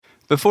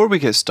Before we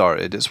get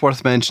started, it's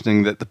worth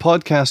mentioning that the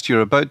podcast you're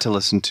about to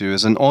listen to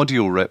is an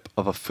audio rip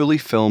of a fully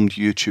filmed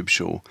YouTube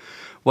show.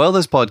 While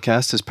this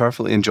podcast is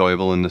perfectly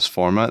enjoyable in this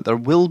format, there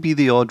will be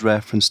the odd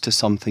reference to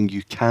something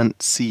you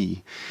can't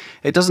see.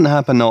 It doesn't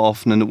happen that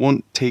often and it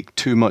won't take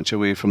too much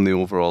away from the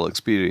overall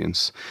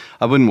experience.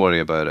 I wouldn't worry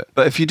about it.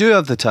 But if you do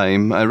have the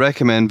time, I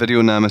recommend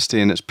Video Namaste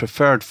in its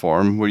preferred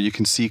form, where you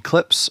can see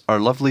clips, our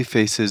lovely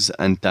faces,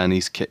 and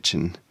Danny's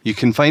kitchen. You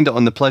can find it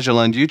on the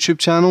Pleasureland YouTube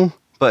channel,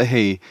 but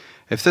hey,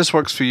 if this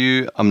works for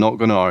you, I'm not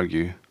going to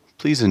argue.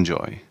 Please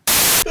enjoy.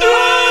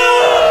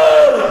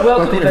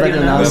 Welcome to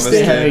Video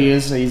Namaste. How are you?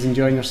 He's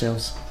enjoying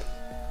yourselves.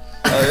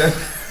 Oh yeah.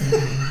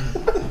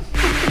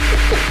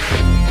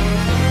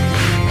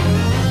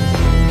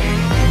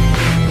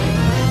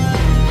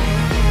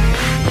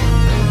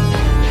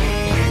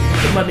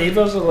 My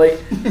neighbours are like,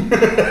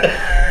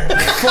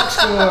 What's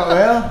going on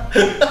there?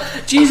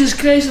 Jesus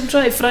Christ, I'm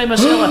trying to fry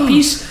myself a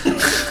piece.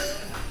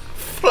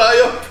 Fry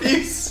a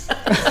piece.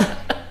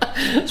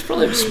 It's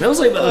probably what it smells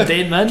like what they're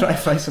doing, man. Try to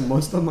fry some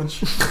monster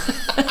munch.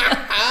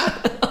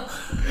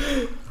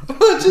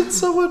 Imagine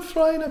someone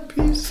frying a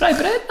piece. Fry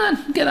bread, man.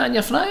 Get that in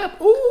your fryer.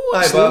 Ooh,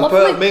 it's But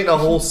lovely. making a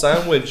whole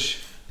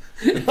sandwich.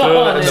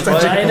 Oh, and it's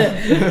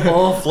vagina.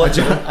 Oh,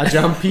 A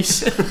jam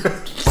piece.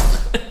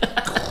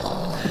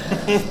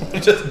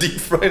 Just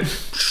deep fried.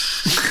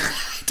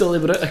 till they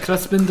were out of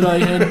crisp and dry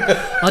hen. I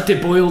had to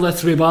boil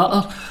this with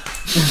water.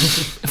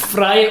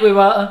 Fry it with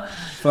water.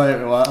 Fry it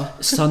with water.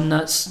 Son,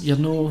 that's, you're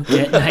no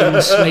getting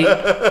things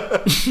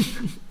right.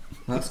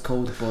 That's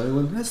called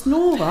boiling. It's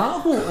no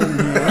that hot in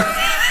here.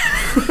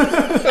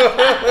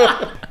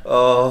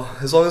 Oh,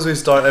 as long as we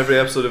start every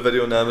episode of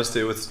Video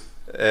Namaste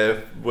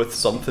with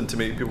something to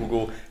make people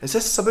go, is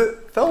this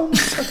about films?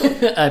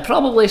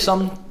 Probably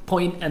some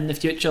point in the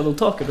future they'll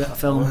talk about a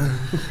film.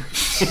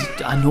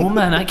 I know,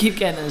 man, I keep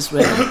getting this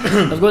way.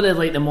 I've got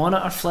the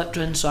monitor flipped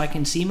round so I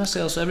can see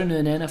myself, so every now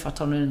and then if I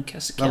turn around and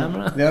kiss the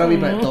camera. They're a wee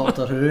bit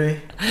Doctor Who, eh?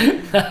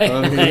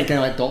 Kind of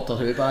like Doctor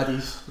Who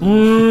baddies.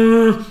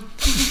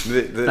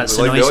 That's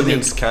the the noise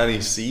audience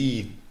can't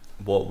see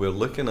what we're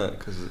looking at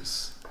because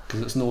it's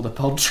no the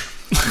purge.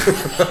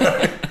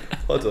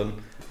 hold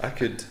on, I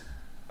could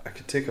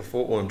take a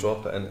photo and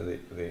drop it into the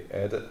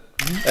edit.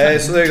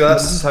 So there you go,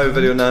 that's how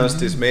Video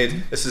Namaste is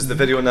made. This is the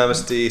Video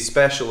Namaste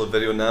special of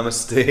Video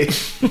Namaste.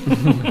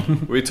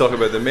 We talk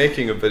about the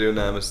making of Video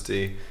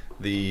Namaste,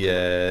 the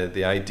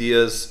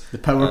ideas, The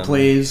power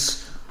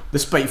plays, the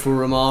spiteful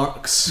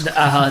remarks,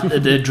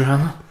 the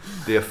drama,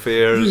 the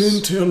affairs, the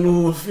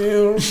internal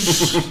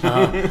affairs,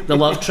 the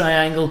love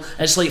triangle.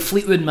 It's like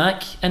Fleetwood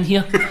Mac in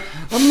here.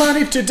 I'm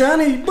married to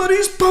Danny, but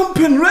he's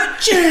pumping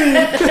Richie. And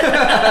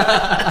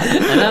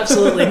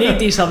absolutely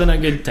nobody's having a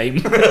good time.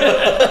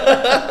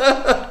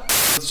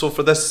 So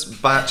for this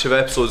batch of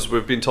episodes,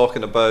 we've been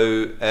talking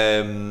about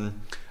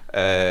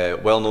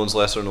well-knowns,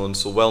 lesser-known.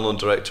 So well-known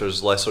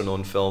directors,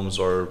 lesser-known films,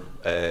 or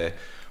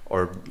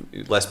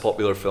less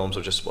popular films,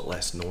 or just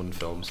less-known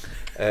films.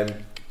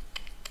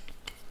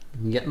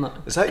 You getting that?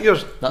 Is that your?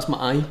 That's my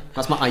eye.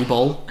 That's my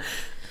eyeball.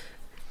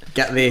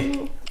 Get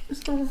the.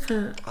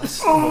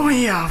 Oh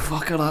yeah,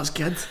 fucker, that's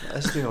good.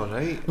 That's me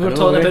alright. We were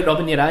talking about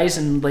rubbing your eyes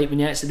and like when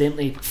you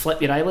accidentally flip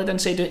your eyelid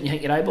inside out and you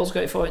think your eyeball's got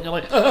to fall out and you're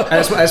like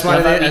It's one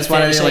of the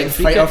like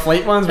fight or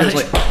flight ones where it's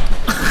like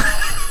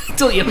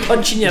till you're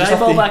punching your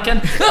eyeball back in.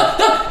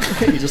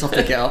 you just have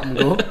to get up and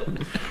go.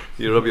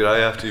 You rub your eye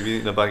after you've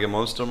eaten a bag of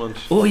Monster Munch.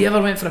 Oh, you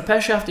ever went for a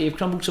piss after you've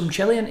crumbled some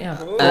chilli into you?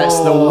 It's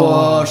the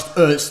worst.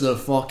 It's the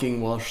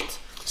fucking worst.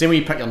 Same when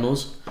you pick your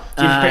nose. See,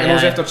 if you pick your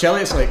nose after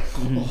chili, it's like,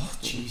 oh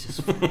Jesus.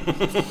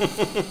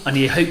 And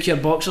you hook your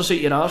boxers out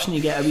your arse and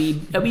you get a wee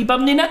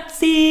bumny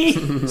nutsy.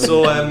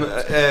 So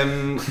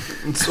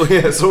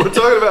we're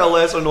talking about a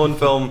lesser known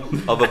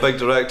film of a big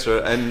director,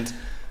 and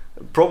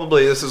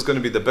probably this is going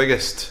to be the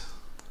biggest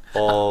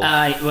of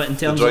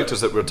the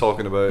directors that we're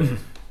talking about.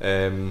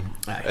 And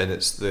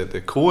it's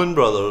the Coen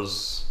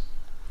brothers,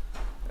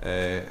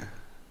 and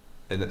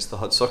it's the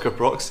Hudsucker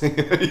Proxy.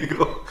 There you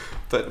go.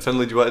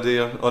 Findlay, do you want to do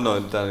your? Oh no,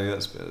 Danny,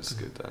 that's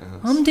good, Danny.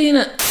 I'm doing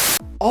it.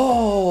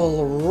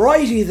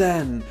 Alrighty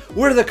then,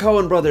 we're the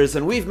Coen brothers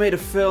and we've made a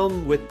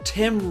film with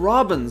Tim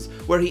Robbins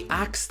where he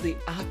acts the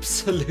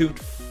absolute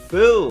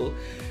fool.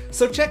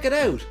 So check it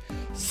out.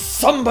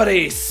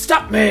 Somebody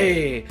stop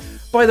me!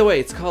 By the way,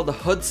 it's called the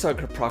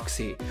Hudsucker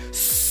Proxy.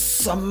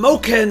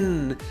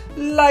 Smoking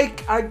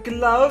like a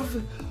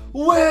glove,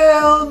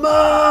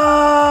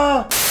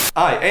 Wilma!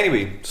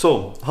 Anyway,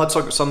 so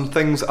Hudsucker. Some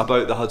things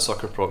about the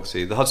Hudsucker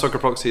Proxy. The Hudsucker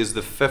Proxy is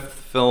the 5th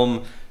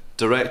film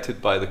directed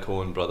by the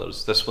Coen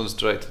brothers. This one's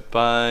directed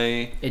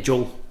by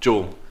Joel.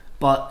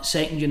 But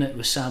second unit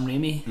was Sam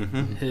Raimi,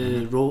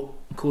 who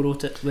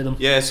co-wrote it with him.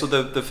 Yeah, so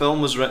the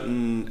film was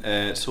written.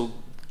 So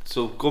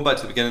going back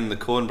to the beginning, the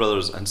Coen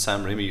brothers and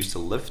Sam Raimi used to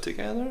live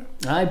together.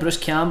 Aye, Bruce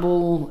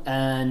Campbell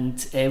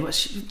and we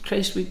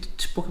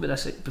spoke about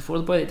this before.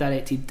 The boy that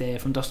directed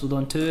From Dusk Till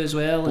Dawn 2 as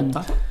well, and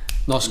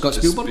No, Scott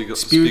Spielberg.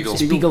 Spiegel.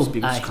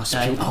 Spielberg. Aye, Scott aye.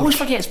 I Spielberg. always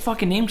forget his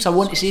fucking name because I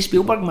want to say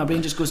Spielberg and my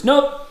brain just goes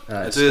nope.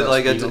 It's Do it Scott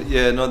like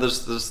Spiegel.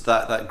 there's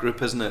that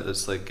group, isn't it?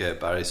 That's like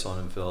Barry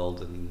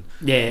Sonnenfeld and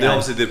Yeah, they aye.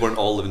 obviously they weren't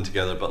all living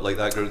together, but like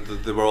that group,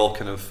 they were all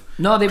kind of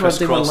No, they were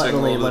crisscrossing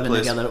all literally over the living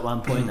place. together at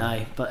one point.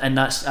 Aye, and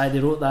they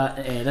wrote that.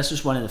 This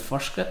was one of the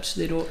first scripts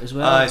they wrote as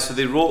well. Aye, so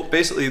they wrote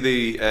basically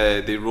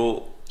they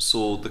wrote.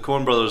 So the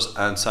Coen brothers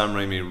and Sam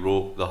Raimi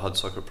wrote the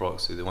Hudsucker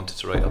Proxy. They wanted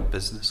to write a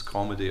business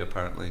comedy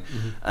apparently,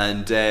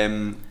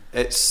 and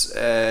it's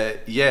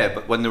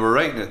but when they were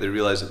writing it, they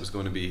realised it was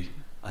going to be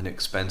an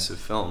expensive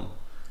film.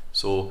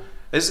 So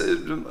I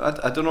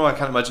don't know. I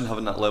can't imagine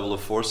having that level of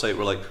foresight.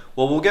 We're like,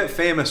 well, we'll get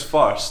famous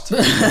first,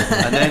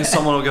 and then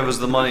someone will give us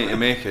the money to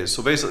make it.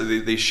 So basically,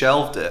 they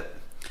shelved it.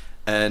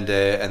 And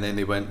then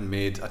they went and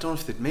made. I don't know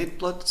if they'd made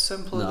Blood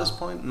Simple at this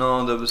point.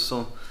 No, there was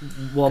so.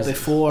 Well,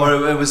 before,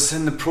 Or it was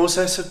in the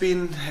process of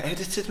being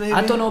edited, maybe.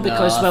 I don't know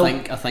because No,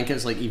 I think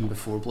it's like even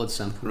before Blood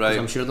Simple. 'Cause Right.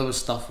 I'm sure there was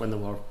stuff when they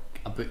were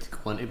about to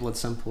go into Blood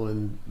Simple,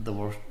 and there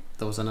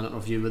was an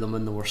interview with them,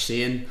 and they were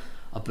saying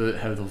about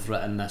how they've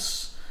written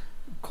this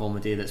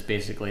comedy that's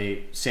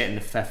basically set in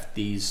the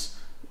 50s,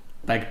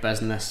 big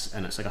business,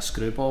 and it's like a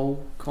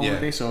screwball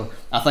comedy. Yeah. So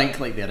I think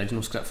like the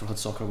original script for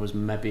Hudsucker was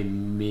maybe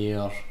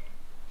more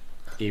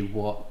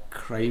what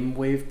Crime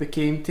Wave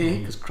became to,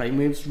 because Crime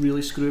Wave's really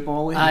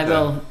screwbally.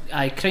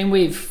 Crime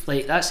Wave,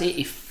 like that's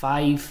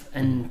 85,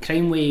 and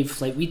Crime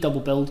Wave, like we double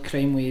billed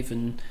Crime Wave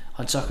and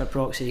Hudsucker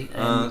Proxy.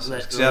 And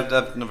See,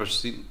 I've never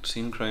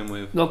seen Crime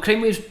Wave. well,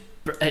 Crime Wave's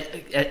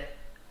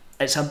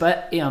it's a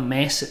bit of a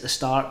mess at the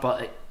start,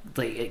 but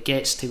it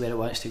gets to where it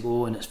wants to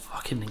go, and it's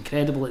fucking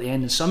incredible at the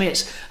end. And some of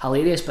it's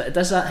hilarious, but it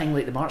does that thing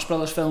like the Marx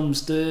Brothers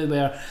films do,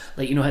 where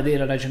like you know how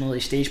they're originally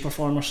stage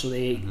performers, so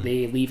they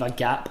leave a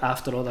gap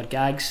after all their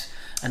gags,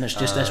 and there's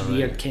just this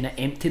weird kind of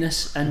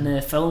emptiness in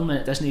the film, and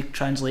it doesn't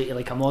translate to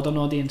like a modern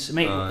audience.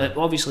 It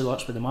obviously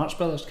works with the Marx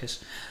Brothers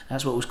because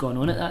that's what was going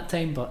on at that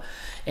time. But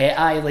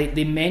like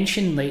they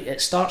mention, like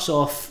it starts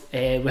off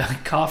with a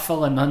car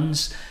full of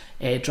nuns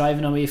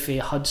driving away from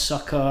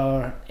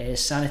Hudsucker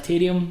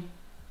Sanitarium.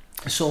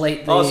 So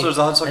like so there's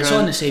a Hudsucker it's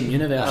on the same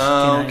universe.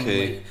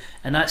 Okay.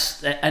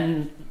 Like,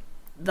 and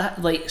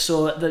that like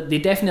so they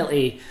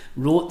definitely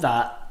wrote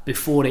that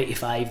before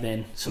 85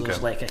 then, so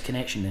there's like a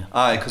connection there.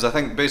 Aye, because I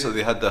think basically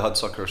they had the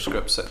Hudsucker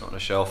script sitting on a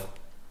shelf.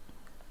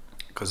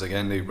 Because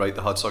again, they write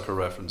the Hudsucker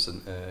reference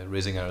in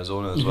Raising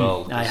Arizona as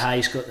well. Aye,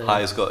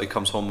 High's got he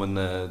comes home when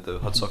the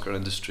Hudsucker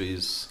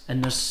Industries.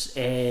 and there's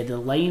the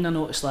line I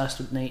noticed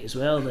last night as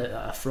well,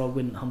 that a frog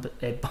wouldn't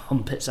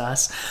hump its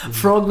ass.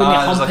 Frog wouldn't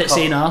hump its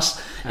own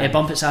ass,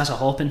 bump its ass a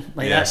hopping.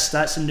 Like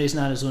that's in Raising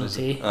Arizona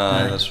too.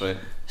 Aye, that's right.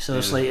 So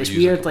it's like it's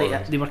weird.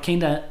 Like they were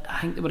kind of, I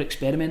think they were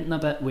experimenting a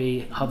bit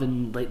with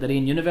having like their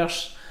own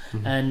universe,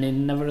 and they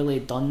never really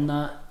done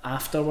that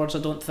afterwards. I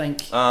don't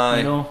think. Aye.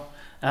 You know.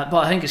 But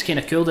I think it's kind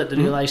of cool that they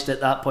realised at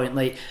that point,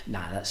 like,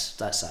 nah,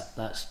 that's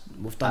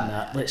we've done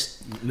that.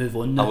 Let's move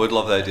on now. I would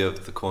love the idea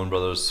of the Coen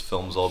brothers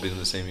films all being in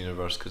the same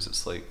universe, because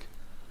it's like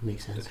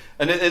Makes sense.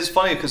 And it's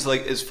funny because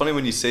like it's funny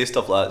when you say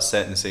stuff like that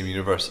set in the same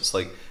universe. It's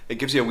like it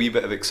gives you a wee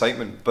bit of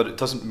excitement, but it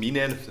doesn't mean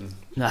anything.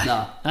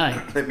 Nah.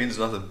 Aye. It means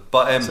nothing.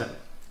 But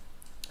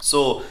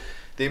so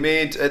they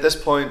made, at this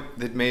point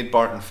they'd made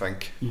Barton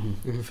Fink,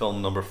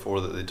 film number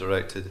 4 that they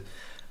directed,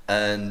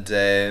 and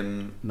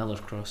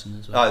Miller's Crossing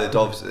as well. they'd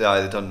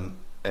done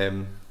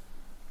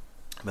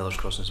Miller's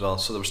Crossing as well.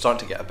 So they were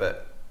starting to get a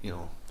bit, you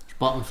know. There's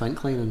Barton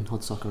Fink line in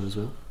Hudsucker as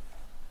well.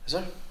 Is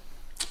there?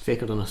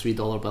 Faker than a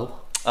 $3 bill.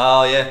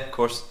 Oh yeah, of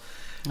course.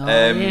 Oh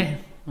yeah.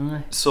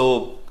 Aye.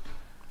 So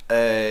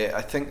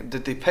I think,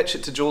 did they pitch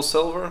it to Joel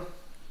Silver?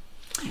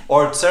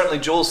 Or certainly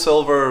Joel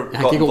Silver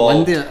got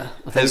involved.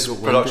 His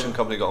production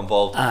company got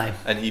involved. Aye.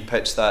 And he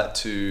pitched that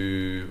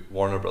to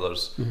Warner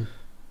Brothers.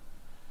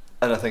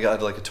 And I think it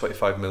had like a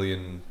 25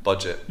 million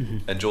budget,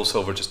 and Joel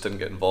Silver just didn't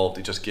get involved.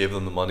 He just gave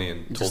them the money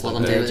and Just told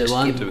let them them to do just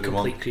what they Gave do them what they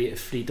want. complete creative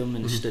freedom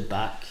and stood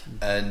back.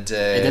 And He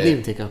didn't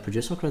even take a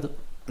producer credit.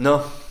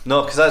 No,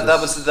 because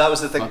that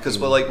was the thing. Because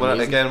Fucking when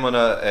amazing.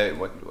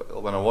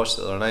 I watched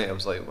it the other night, I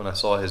was like, when I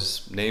saw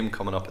his name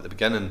coming up at the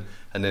beginning,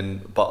 and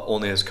then but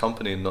only his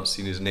company and not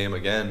seen his name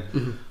again,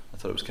 I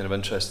thought it was kind of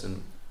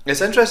interesting.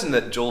 It's interesting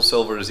that Joel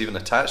Silver is even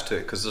attached to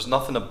it, because there's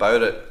nothing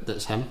about it.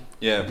 That's him.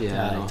 Yeah.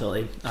 Yeah. Aye, I know.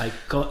 totally. I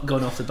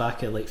gone off the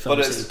back of like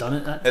films that he'd done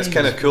at that time. It's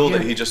kind of cool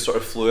that Yeah. he just sort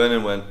of flew in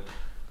and went,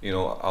 you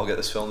know, I'll get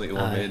this film that you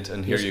want made,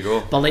 and here you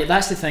go. But like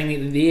that's the thing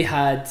that they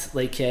had.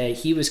 Like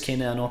he was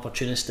kind of an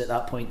opportunist at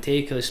that point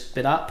too, because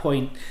by that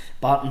point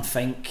Barton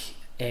Fink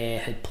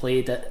had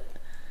played at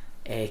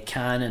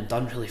Cannes and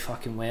done really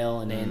fucking well,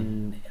 and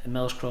then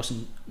Miller's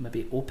Crossing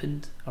maybe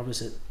opened, or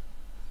was it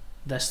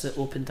this that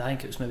opened? I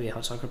think it was maybe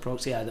Hudsucker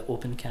Proxy that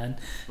opened Cannes.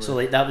 So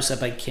like that was a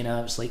big kind of,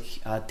 it was like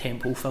a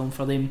tempo film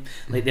for them,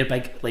 like their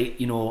big, like,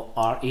 you know,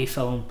 arty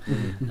film.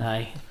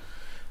 Aye.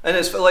 And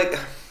it's like,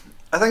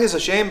 I think it's a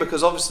shame,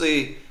 because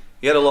obviously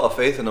he had a lot of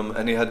faith in him,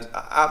 and he had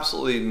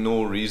absolutely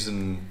no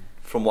reason,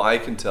 from what I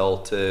can tell,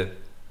 to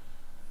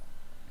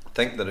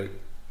think that it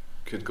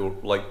could go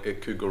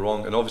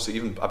wrong. And obviously,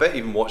 I bet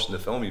even watching the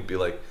film, you'd be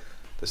like,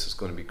 this is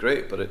going to be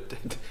great, but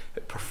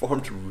it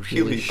performed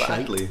really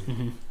badly.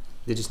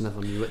 They just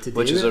never knew what to do.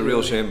 Which is a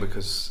real shame,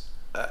 because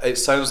it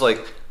sounds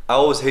like, I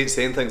always hate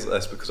saying things like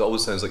this because it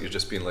always sounds like you're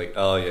just being like,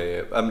 oh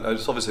yeah.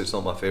 Obviously it's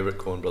not my favourite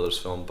Coen Brothers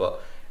film,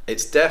 but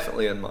it's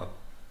definitely in my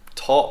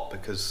top,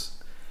 because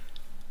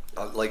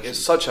like it's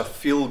such a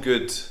feel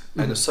good,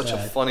 and it's such a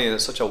funny, and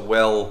it's such a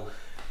well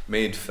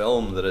made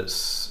film that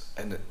it's,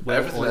 and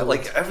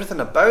everything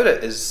about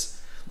it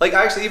is like,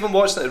 actually even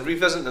watching it,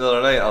 revisiting it the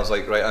other night, I was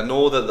like, right, I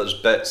know that there's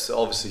bits that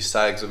obviously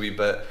sags a wee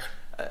bit,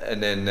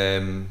 and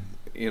then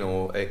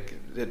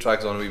it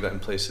drags on a wee bit in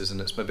places, and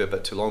it's maybe a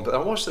bit too long, but I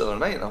watched it the other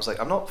night and I was like,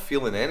 I'm not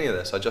feeling any of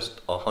this. I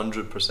just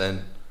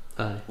 100%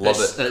 love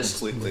it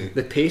completely.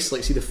 The pace,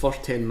 like, see the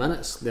first 10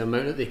 minutes, the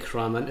amount that they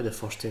cram into the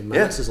first 10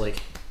 minutes is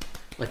like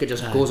it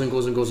just goes and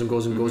goes and goes and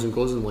goes and goes and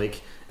goes, and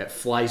like it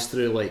flies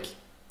through like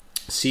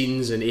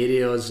scenes and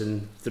areas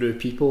and through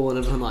people and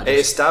everything like that. It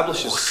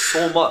establishes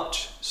so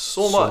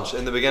much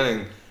in the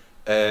beginning.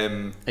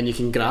 And you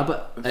can grab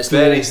it. It's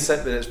very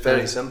simple. It's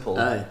very simple.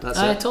 That's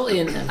it. it. Totally,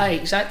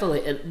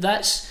 exactly.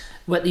 That's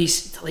what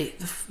these, like,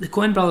 the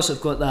Coen Brothers have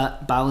got,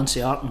 that balance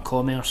of art and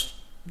commerce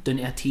down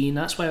to a T, and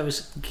that's why I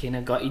was kind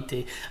of gutted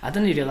to. I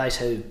didn't realise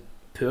how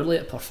poorly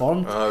it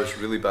performed. Oh, it was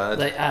really bad.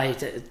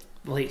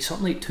 Like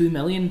something like 2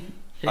 million.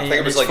 I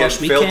think it was like it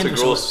failed to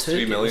gross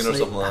 3 million or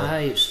something like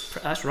that.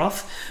 That's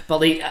rough.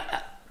 But like,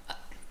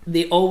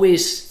 they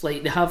always,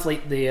 like, they have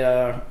like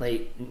their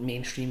like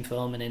mainstream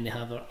film, and then they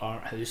have their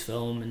art house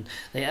film, and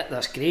like,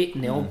 that's great.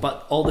 And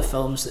but all the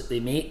films that they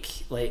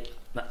make, like,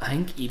 I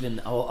think even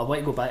I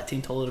want to go back to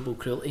Intolerable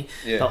Cruelty,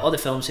 but all the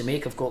films they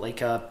make have got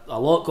like a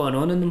lot going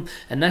on in them.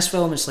 And this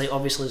film, it's like,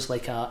 obviously it's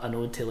like an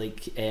ode to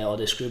like all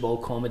the screwball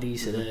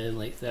comedies of the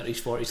like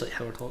 30s 40s, like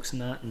Howard Hawks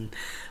and that, and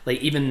like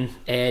even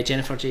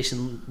Jennifer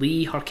Jason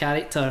Leigh, her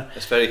character,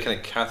 it's very kind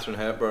of Katharine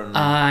Hepburn.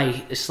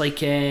 It's like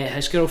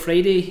His Girl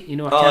Friday, I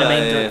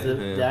can't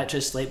remember the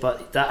actress, like,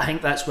 but I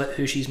think that's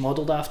who she's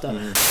modelled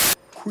after.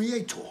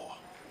 Creator,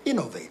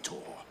 innovator,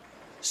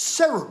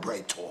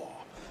 cerebrator.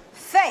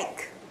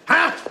 Fake.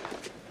 Huh?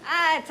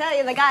 I tell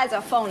you, the guys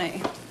are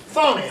phony.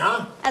 Phony,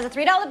 huh? As a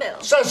 $3 bill.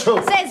 Says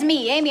who? Says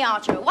me, Amy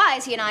Archer. Why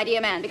is he an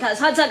idea man? Because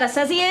Hudsucker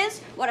says he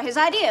is? What are his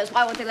ideas?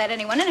 Why won't they let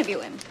anyone interview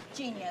him?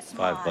 Genius.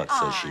 $5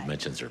 says she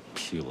mentions her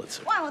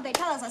Pulitzer. Why won't they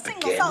tell us a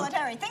single Again?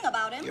 solitary thing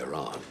about him? You're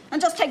on. And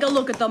just take a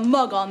look at the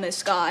mug on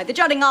this guy. The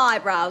jutting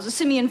eyebrows, the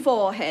simian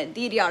forehead,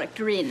 the idiotic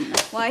grin.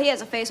 Why, he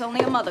has a face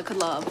only a mother could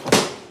love.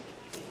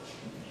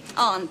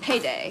 On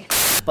payday.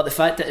 But the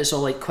fact that it's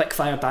all like quick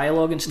fire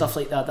dialogue and stuff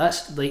like that,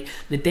 that's like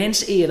the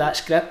density of that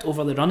script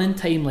over the running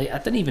time. Like, I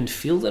didn't even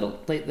feel the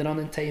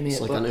running time.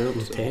 It's like an hour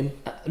and 10.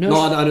 An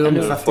hour and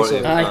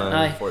 50.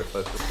 Aye.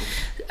 45,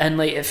 50. And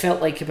like, it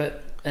felt like about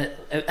it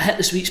hit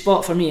the sweet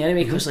spot for me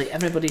anyway, because like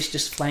everybody's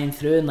just flying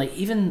through, and like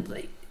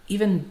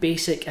even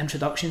basic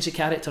introductions of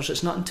characters,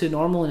 it's nothing too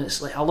normal. And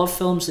it's like, I love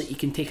films that you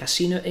can take a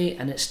scene out of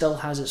and it still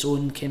has its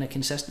own kind of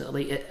consistent,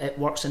 like it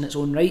works in its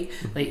own right.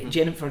 Like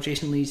Jennifer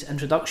Jason Leigh's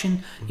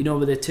introduction,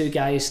 with the two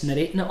guys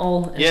narrating it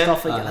all and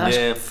stuff like that.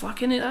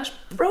 That's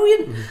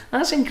brilliant.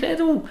 That's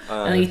incredible.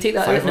 And then you take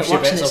that out and it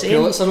works in its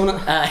Pulitzer on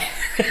it.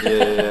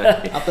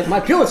 I put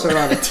my Pulitzer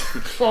on it.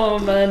 Oh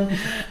man.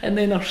 And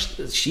then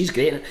she's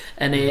great.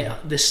 And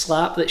the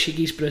slap that she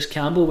gives Bruce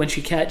Campbell when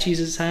she catches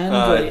his hand,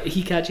 like,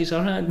 he catches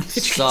her hand.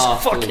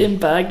 Fucking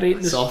bag right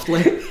in the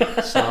softly.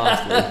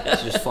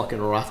 She just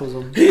fucking rattles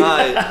him.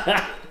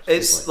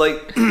 It's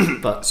like,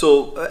 but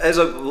so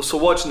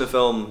watching the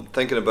film,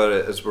 thinking about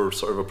it as we're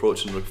sort of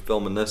approaching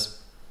filming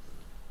this,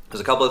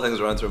 there's a couple of things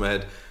that ran through my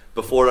head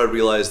before I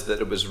realised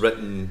that it was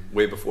written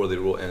way before they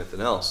wrote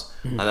anything else.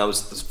 And I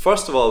was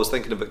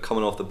thinking of it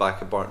coming off the back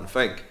of Barton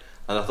Fink,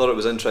 and I thought it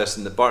was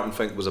interesting that Barton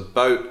Fink was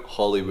about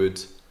Hollywood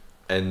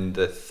in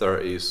the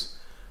 30s,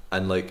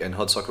 and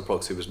Hudsucker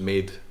Proxy was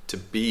made to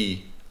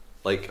be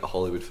like a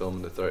Hollywood film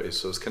in the 30s,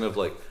 so it's kind of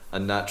like a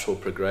natural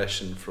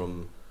progression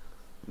from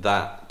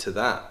that to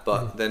that,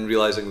 but then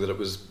realising that it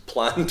was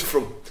planned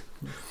from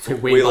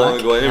way long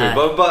ago anyway.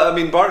 But I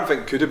mean, Barton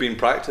Fink could have been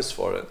practiced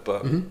for it,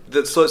 but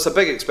so it's a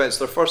big expense,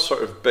 their first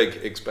sort of big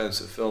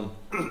expensive film.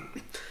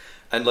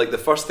 And like the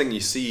first thing you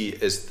see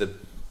is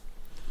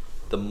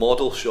the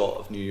model shot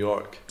of New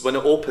York. When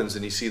it opens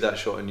and you see that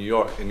shot in New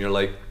York, and you're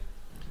like,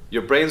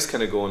 your brain's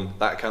kind of going,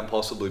 that can't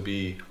possibly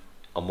be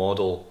a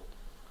model.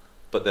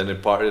 But then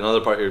another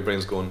part of your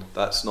brain's going,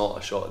 that's not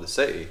a shot of the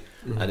city,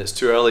 and it's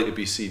too early to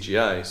be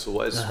CGI. So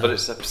what is? But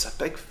it's a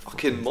big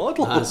fucking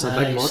model. It's a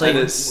big model. Like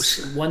it's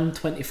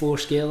 1/24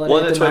 scale. I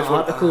read in that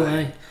article,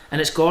 and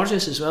it's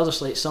gorgeous as well.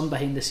 There's like some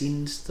behind the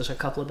scenes. There's a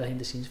couple of behind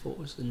the scenes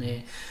photos, and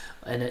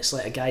it's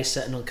like a guy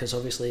sitting on, because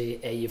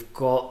obviously you've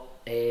got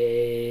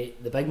the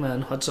big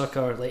man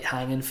Hudsucker like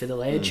hanging for the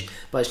ledge,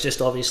 but it's just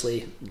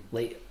obviously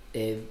like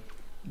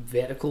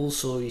vertical,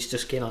 so he's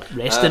just kind of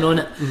resting on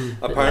it.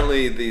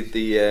 Apparently they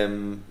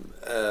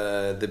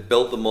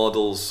built the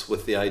models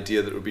with the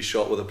idea that it would be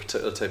shot with a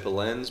particular type of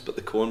lens, but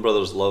the Coen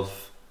brothers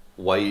love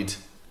wide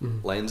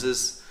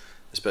lenses,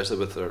 especially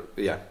with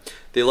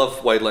they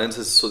love wide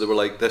lenses, so they were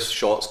like, this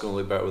shot's going to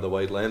look better with a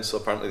wide lens, so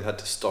apparently they had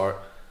to start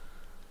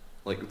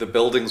like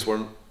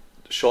the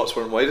shots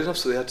weren't wide enough,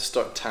 so they had to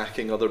start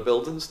tacking other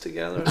buildings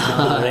together.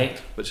 Right.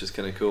 Which is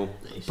kind of cool.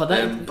 But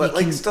that, but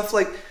like stuff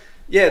like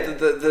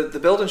the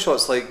building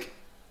shots, like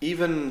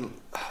even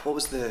what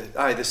was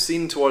the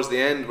scene towards the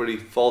end where he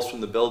falls from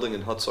the building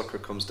and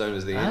Hudsucker comes down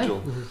as the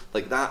angel.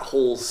 Like that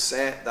whole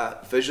set,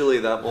 that visually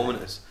that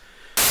moment is.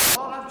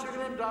 We'll all have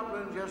chicken and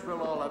dumplings, yes,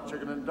 we'll all have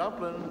chicken and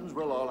dumplings.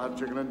 We'll all have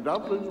chicken and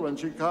dumplings when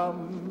she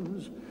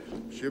comes.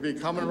 She'll be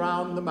coming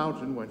round the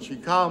mountain when she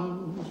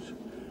comes.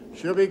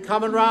 She'll be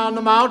coming round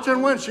the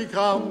mountain when she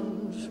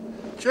comes.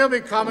 She'll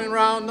be coming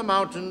round the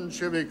mountain.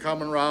 She'll be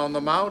coming round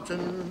the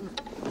mountain.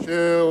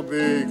 She'll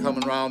be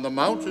coming round the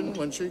mountain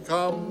when she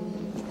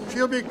comes.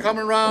 She'll be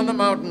coming round the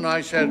mountain.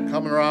 I said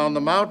coming round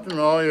the mountain.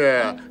 Oh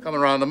yeah, coming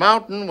round the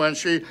mountain when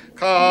she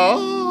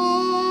comes.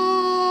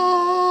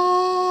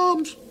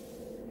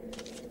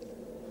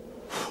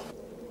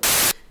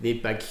 The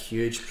big,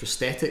 huge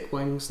prosthetic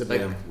wings, the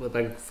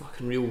big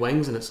fucking real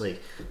wings, and it's like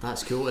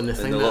that's cool. And the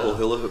thing, the little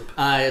hula hoop.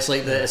 It's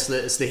like it's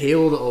the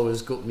halo that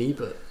always got me.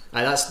 But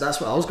that's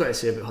what I was going to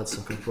say about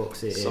Hudsucker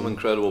Proxy. Some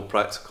incredible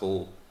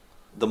practical.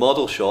 The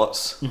model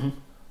shots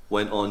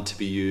went on to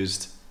be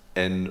used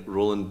in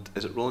Roland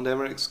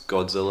Emmerich's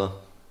Godzilla.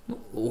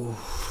 Oh.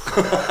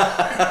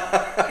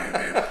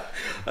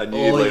 I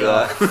knew you'd like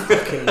that.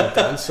 Fucking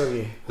dancer,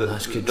 you. The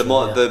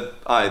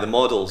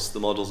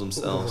models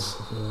themselves.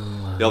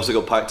 They obviously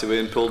got packed away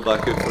and pulled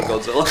back out for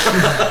Godzilla.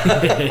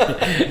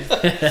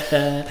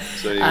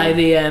 So,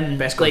 the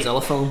best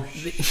Godzilla film.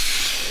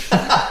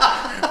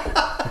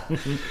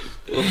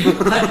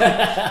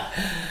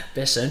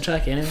 Best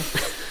soundtrack anyway.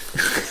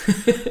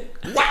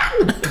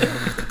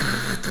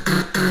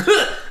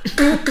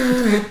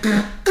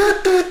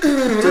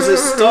 Does it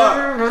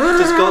start?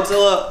 Does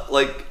Godzilla,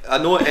 like, I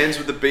know it ends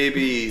with the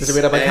baby's Does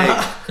it wear a big egg.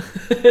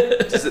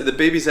 hat? Does it, the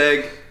baby's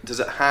egg, does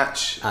it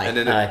hatch? Aye. And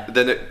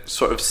then it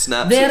sort of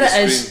snaps There at the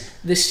it screen. is,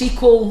 the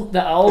sequel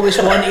that I always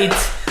wanted.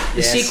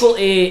 The sequel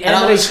to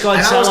Emmerich's Godzilla.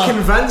 And I was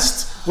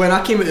convinced when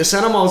I came at the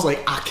cinema, I was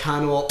like, I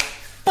cannot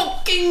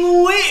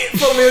fucking wait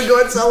for me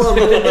Godzilla.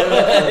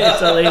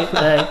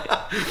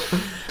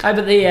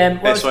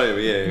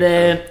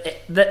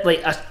 But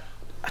like a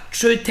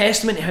true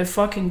testament to how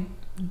fucking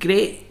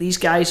great these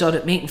guys are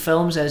at making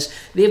films is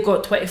they've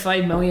got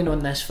 25 million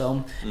on this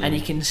film, and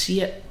you can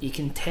see it, you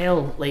can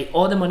tell, like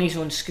all the money's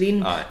on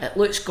screen. It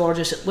looks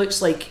gorgeous. It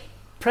looks like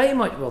pretty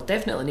much, well,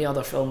 definitely any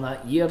other film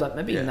that year, that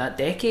maybe in that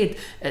decade.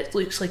 It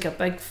looks like a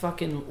big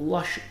fucking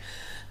lush,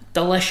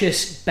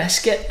 delicious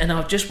biscuit, and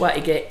I just want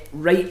to get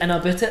right in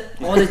about it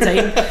all the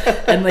time.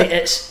 And like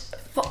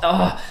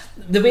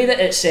the way that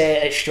it's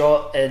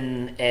shot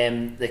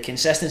and the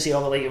consistency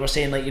of it, like you were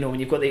saying, like, you know, when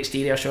you've got the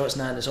exterior shots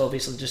and that, it's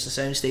obviously just a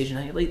soundstage,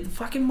 and like the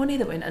fucking money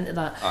that went into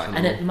that,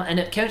 and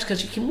it counts,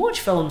 because you can watch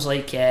films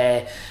like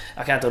I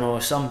don't know,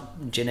 some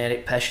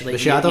generic pish like The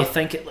Shadow. You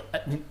think it.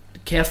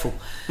 Careful.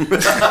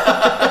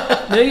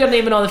 Now you're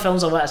naming all the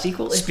films I want a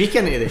sequel to.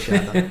 Speaking of The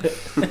Shadow,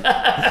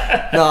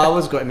 no, I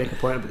was going to make a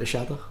point about The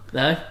Shadow.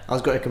 No, I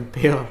was going to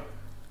compare,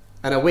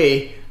 in a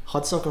way,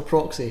 Hudsucker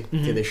Proxy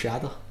to The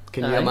Shadow.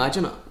 Can you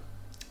imagine it?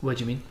 What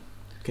do you mean?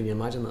 Can you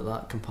imagine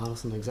that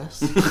comparison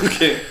exists?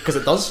 Okay. Because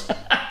it does.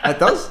 It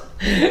does.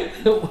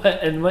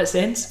 In what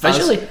sense?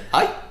 Visually?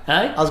 Aye.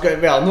 I was going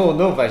to, well,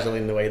 no visually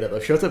in the way that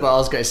they've shot it, but I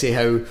was going to say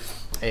how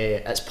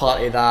it's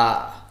part of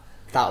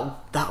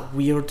that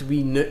weird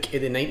wee nook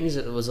of the 90s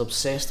that was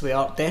obsessed with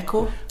Art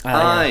Deco.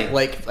 Aye.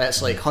 Like,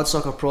 it's like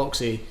Hudsucker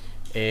Proxy,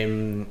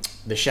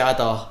 The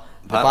Shadow,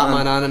 the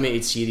Batman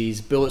animated series,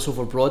 Bullets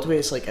Over Broadway.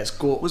 It's like it's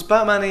got... Was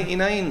Batman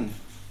 89?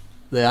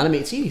 The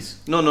animated series?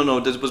 No.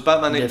 Did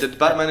Batman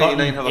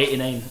 89 have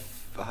 89.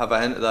 Have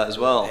a hint of that as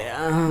well?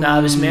 Nah,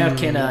 it was more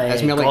kind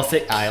of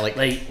gothic,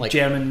 like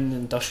German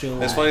industrial.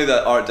 It's funny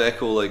that Art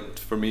Deco, like,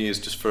 for me, is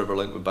just forever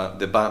linked with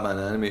the Batman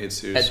animated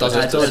series. It does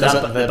it the best.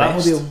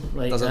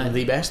 Does it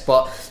the best,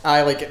 but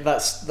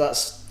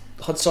that's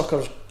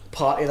Hudsucker's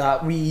part of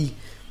that wee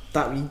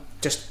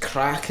just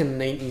cracking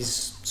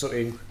 90s sort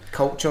of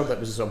culture that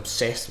was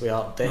obsessed with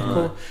Art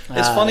Deco.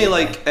 It's funny,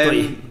 like.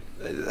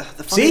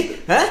 See?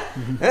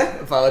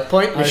 Valid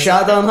point. The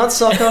Shadow and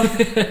Hudsucker.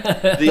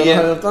 Don't know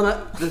how they've done it.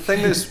 The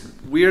thing that's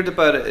weird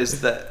about it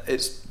is that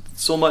it's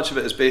so much of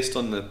it is based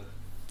on the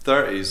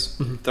 30s,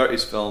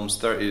 30s films,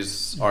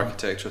 30s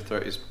architecture,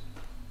 30s.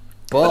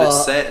 But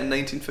it's set in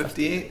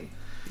 1958.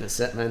 That's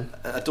it, man.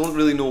 I don't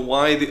really know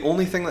why. The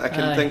only thing that I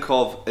can think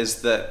of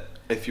is that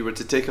if you were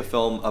to take a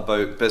film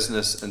about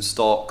business and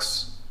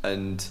stocks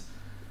and,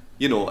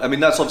 you know, I mean,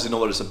 that's obviously not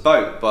what it's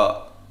about,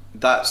 but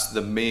that's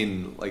the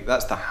main, like,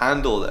 that's the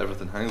handle that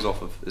everything hangs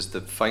off of, is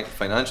the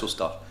financial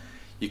stuff.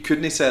 You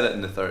couldn't have said it in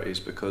the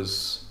 30s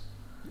because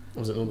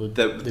was it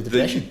the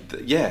depression?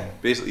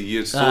 Basically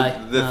years. So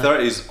the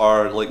 30s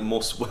are like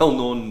most well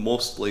known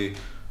mostly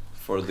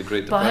for the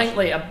Great Depression.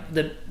 But I think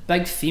like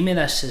big theme of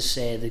this is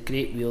the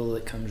great wheel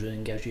that comes round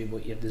and gives you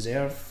what you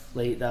deserve.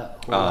 Like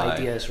that whole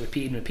idea is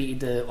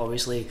repeated.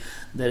 Obviously,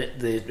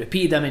 the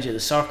repeated image of the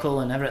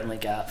circle and everything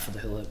like that for the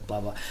hula, blah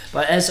blah.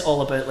 But it is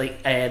all about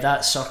like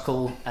that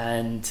circle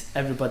and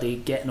everybody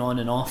getting on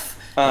and off.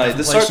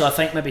 So I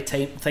think maybe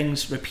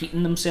things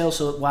repeating themselves.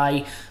 So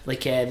why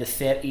like the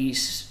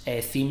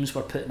 30s themes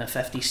were put in a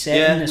 50s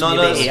setting is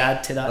maybe to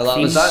add to that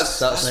theme.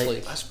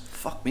 That's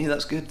fuck me.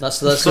 That's good.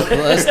 That's like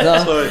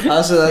I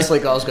was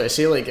going to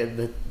say, like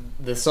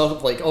the sort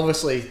of like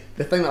obviously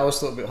the thing that I always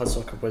thought about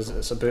Hudsucker was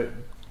it's about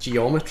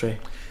geometry.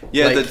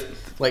 Yeah,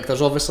 like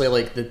there's obviously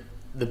like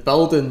the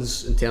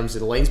buildings in terms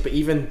of the lines, but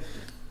even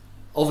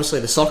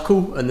obviously the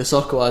circle,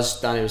 as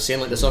Danny was saying,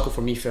 like the circle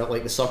for me felt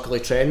like the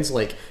circly trends,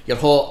 like you're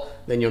hot,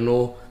 then you're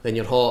no, then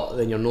you're hot,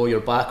 then you're no, you're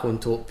back on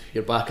top,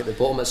 you're back at the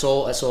bottom. It's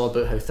all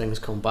about how things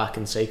come back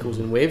in cycles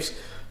and waves.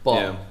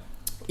 But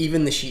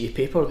even the sheet of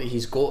paper that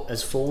he's got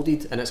is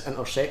folded and it's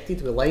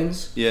intersected with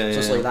lines. So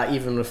it's like that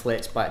even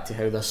reflects back to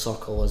how this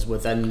circle is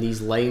within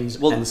these lines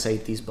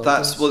inside these buildings.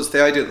 That's what's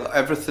the idea that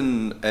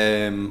everything,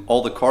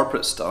 all the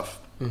corporate stuff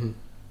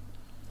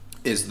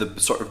is the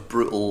sort of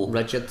brutal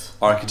rigid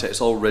architect.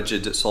 It's all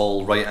rigid, it's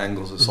all right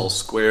angles, it's all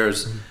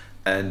squares,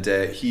 and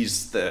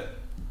he's the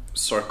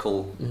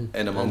circle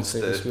in amongst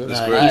the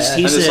squares.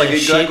 He's and it's the like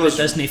shape with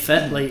Disney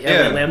Fit, like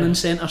early learning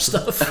centre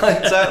stuff.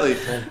 Exactly.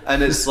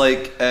 And it's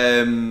like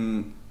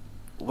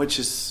which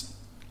is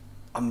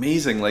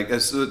amazing. Like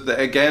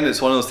again,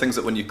 it's one of those things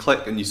that when you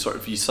click and you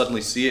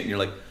suddenly see it and you're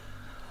like,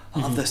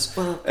 I love this.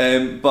 But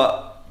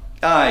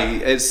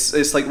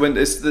it's like when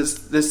it's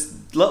this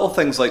little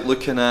things like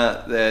looking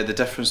at the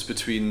difference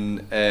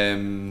between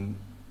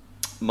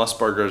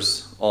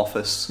Musburger's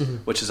office,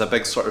 which is a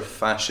big sort of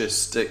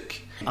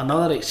fascistic.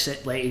 Another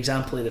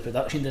example of the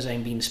production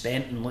design being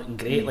spent and looking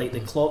great, like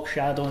the clock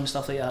shadow and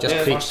stuff like that.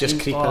 Just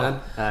creeping in.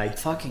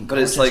 Fucking but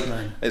gorgeous, it's like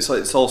man.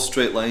 it's all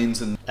straight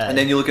lines and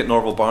then you look at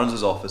Norval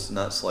Barnes's office and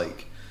that's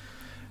like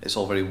it's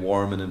all very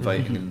warm and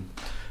inviting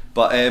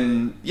but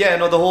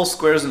the whole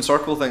squares and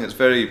circle thing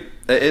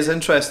it is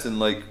interesting,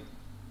 like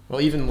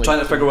even like trying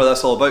to figure what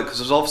that's all about, because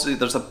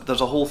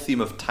there's a whole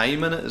theme of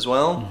time in it as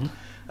well.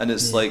 And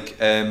it's like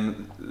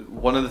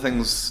one of the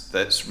things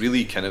that's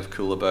really kind of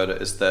cool about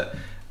it is that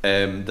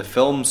the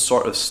film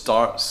sort of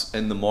starts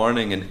in the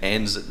morning and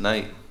ends at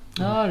night.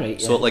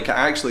 So like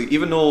actually,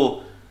 even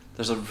though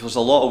there's a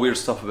lot of weird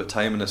stuff about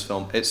time in this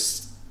film,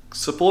 it's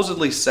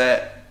supposedly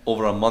set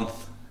over a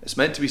month. It's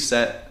meant to be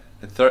set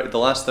in the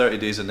last 30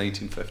 days of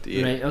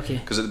 1958. Right, okay.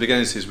 Because at the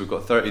beginning it says we've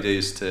got 30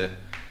 days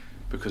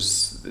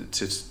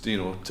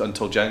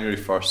until January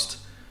 1st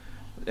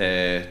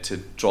to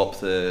drop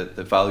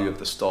the value of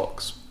the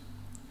stocks.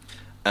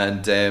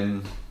 And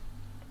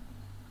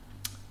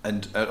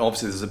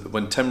obviously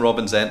when Tim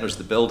Robbins enters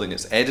the building,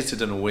 it's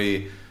edited in a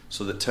way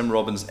so that Tim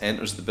Robbins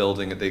enters the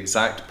building at the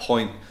exact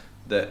point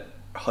that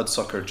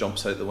Hudsucker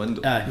jumps out the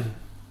window.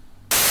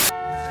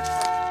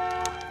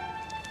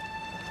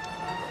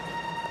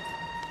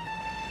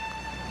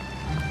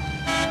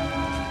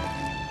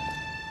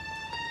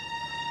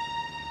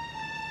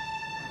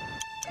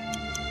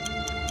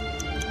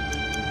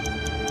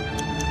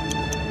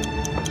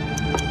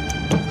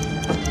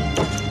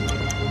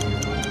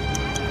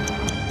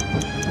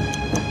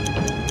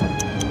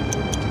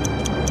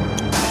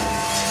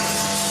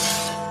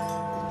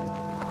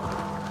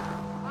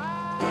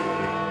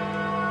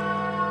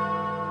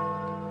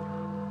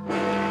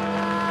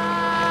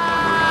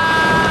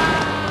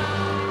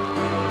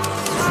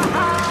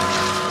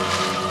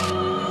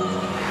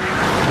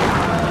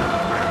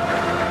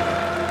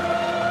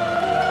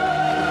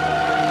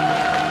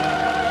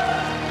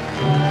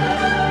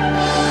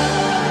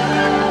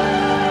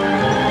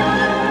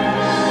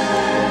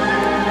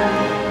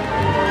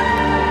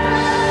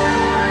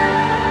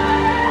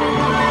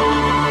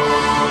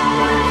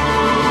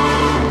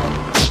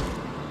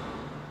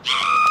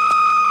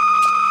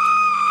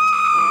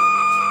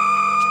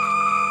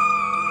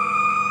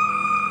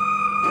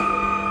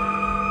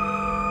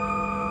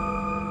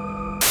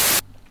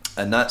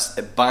 And that's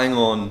at bang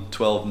on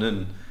 12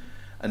 noon,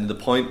 and the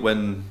point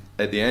when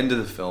at the end of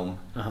the film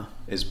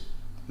is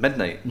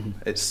midnight.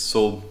 It's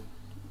so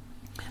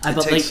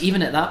but like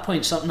even at that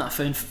point, something that I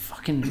found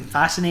fucking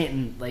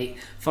fascinating, like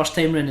first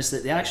time round, is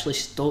that they actually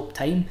stop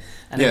time.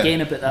 And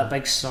again about that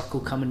big circle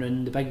coming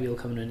round, the big wheel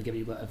coming round to give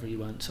you whatever you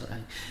want, sort of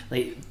thing.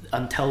 Like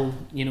until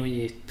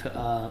you put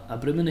a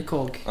broom in the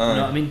cog, you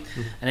know what I mean?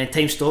 And then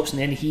time stops,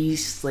 and then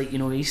he's like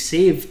he's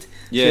saved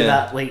through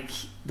that. Like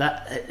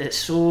that, it's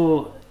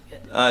so.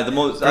 The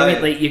most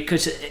like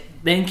because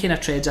then kind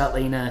of treads that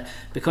line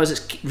because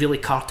it's really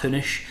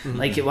cartoonish.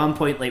 Like at one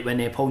point, like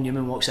when Paul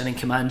Newman walks in and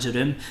commands a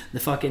room, the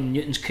fucking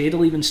Newton's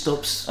cradle even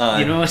stops.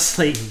 It's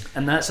like,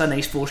 and that's a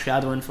nice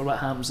foreshadowing for what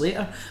happens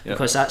later,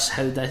 because that's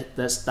how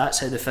that's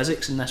how the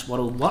physics in this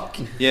world work.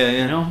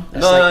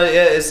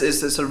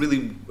 It's a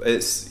really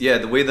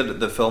the way that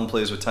the film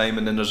plays with time,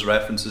 and then there's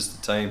references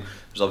to time.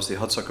 There's obviously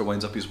Hudsucker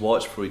winds up his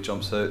watch before he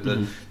jumps out.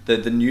 The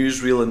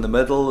newsreel in the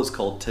middle is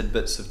called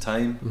Tidbits of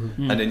Time,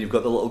 and then you've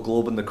got the little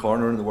globe in the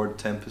corner, and the word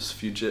Tempus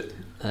Fugit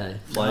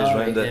flies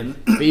around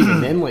it. But even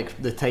then,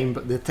 like the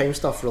time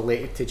stuff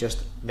related to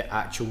just the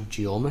actual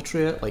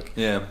geometry, like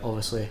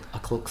obviously a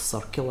cloak's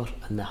circular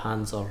and the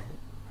hands are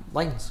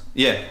lines.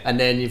 Yeah. And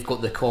then you've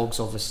got the cogs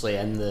obviously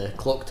in the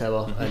clock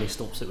tower, and he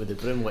stops it with the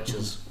broom, which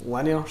is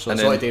linear. So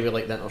it's all to do with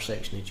like the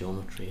intersection of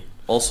geometry.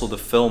 Also, the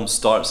film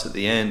starts at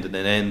the end and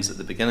then ends at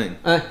the beginning.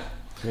 Yeah.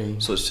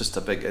 So it's just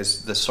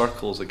it's the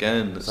circles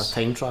again. It's a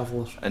time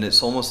traveller. And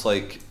it's almost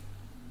like.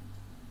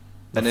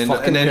 And then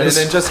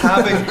just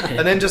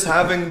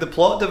having the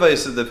plot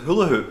device of the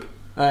hula hoop.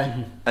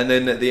 And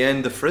then at the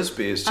end the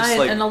frisbee. It's just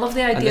like. And I love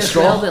the idea as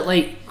well that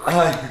like.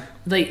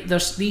 Like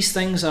there's these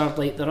things are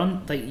like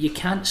like you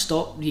can't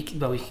stop. You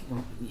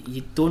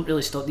don't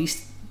really stop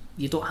these.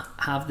 You don't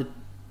have the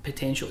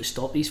potential to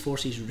stop these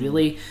forces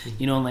really,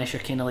 you know, unless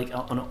you're kind of like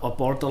a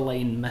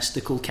borderline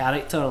mystical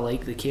character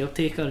like the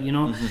caretaker, you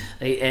know.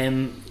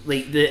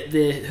 Like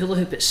the hula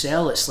hoop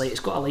itself, it's like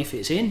it's got a life of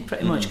its own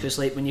pretty much, because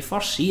like when you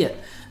first see it,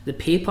 the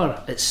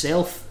paper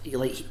itself,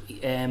 like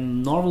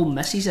Norval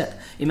misses it.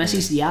 He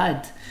misses the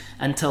ad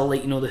until,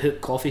 like, you know, the hoop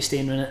coffee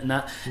stain on it and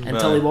that,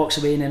 until he walks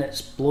away and then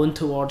it's blown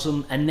towards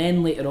him, and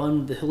then later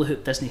on the hula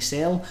hoop doesn't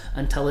sell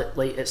until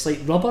it's like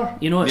rubber,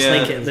 you know, it's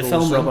like the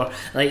film rubber,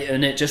 like,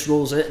 and it just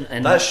rolls out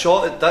and that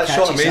shot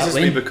amazes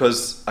me,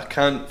 because I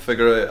can't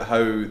figure out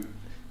how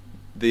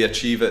they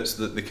achieve it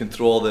so that they can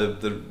throw all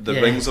the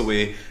rings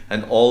away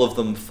and all of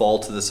them fall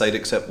to the side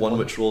except one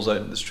which rolls out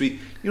into the street.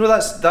 You know,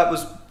 that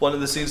was one of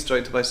the scenes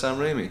directed by Sam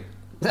Raimi.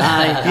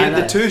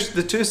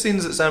 The two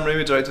scenes that Sam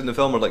Raimi directed in the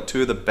film are like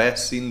two of the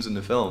best scenes in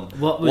the film.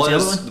 What was the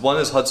other one? One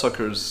is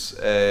Hudsucker's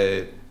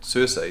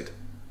suicide.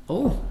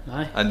 Oh,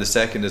 aye. And the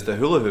second is the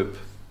hula hoop.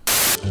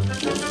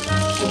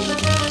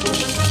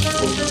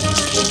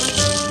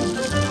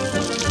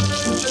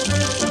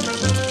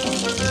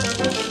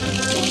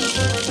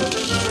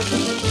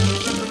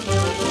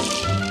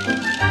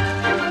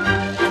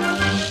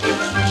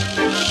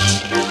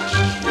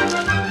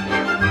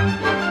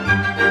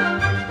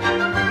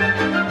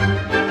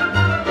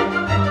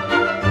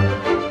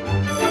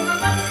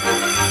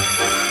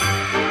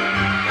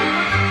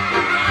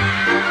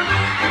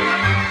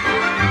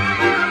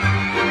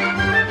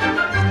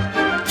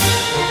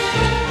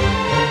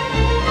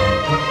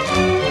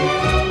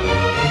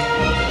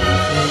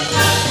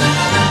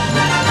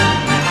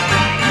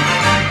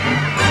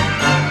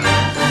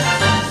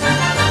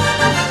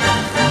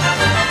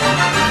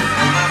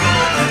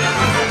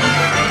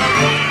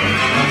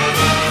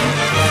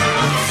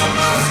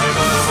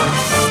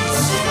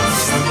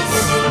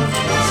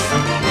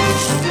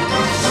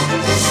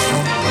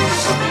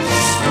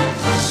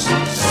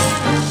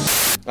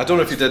 I don't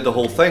know if you did the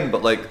whole thing,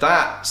 but like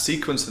that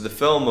sequence of the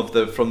film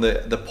from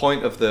the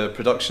point of the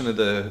production of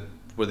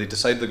where they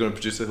decide they're going to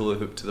produce the hula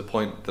hoop to the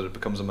point that it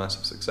becomes a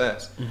massive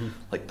success,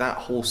 like that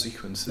whole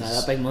sequence is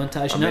that big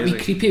montage, amazing. And that wee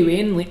creepy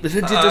Wayne, like the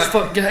this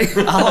fuck guy.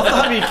 I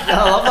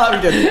love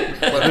that we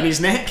did like with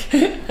his neck.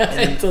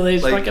 Until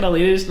he's like, fucking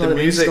hilarious. The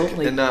music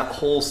and that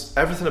whole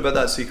everything about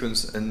that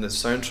sequence and the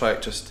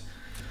soundtrack just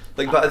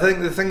like. But I think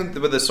the thing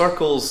with the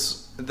circles.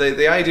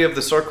 The idea of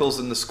the circles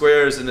and the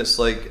squares, and it's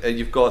like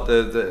you've got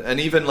the and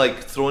even like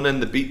thrown in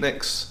the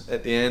beatniks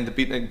at the end, the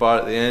beatnik bar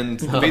at the end.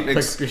 The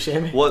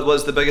beatniks. What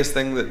was the biggest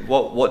thing that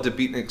what did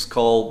beatniks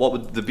call? What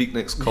would the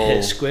beatniks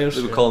call? Squares.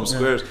 They would call them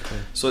squares. Yeah.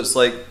 So it's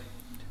like,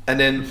 but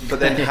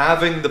then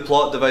having the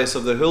plot device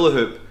of the hula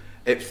hoop,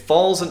 it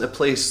falls into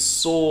place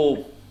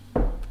so.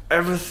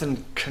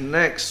 Everything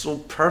connects so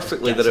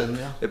perfectly that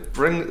it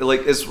brings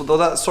like it's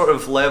that sort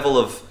of level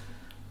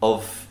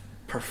of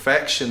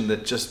perfection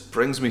that just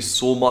brings me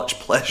so much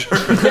pleasure.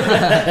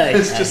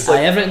 It's just like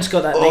everything's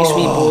got that nice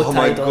wee bow oh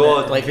my tied god,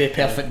 on it. Like the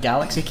perfect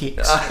galaxy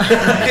cakes.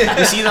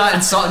 You see that,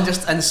 and something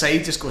just inside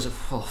just goes, oh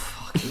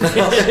fuck.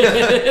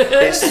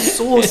 It's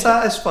so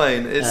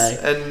satisfying.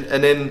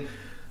 And then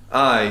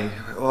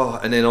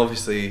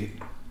obviously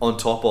on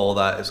top of all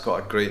that, it's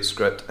got a great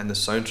script and the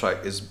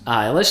soundtrack is.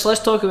 Let's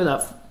talk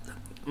about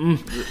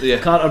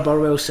that. Carter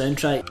Burwell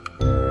soundtrack.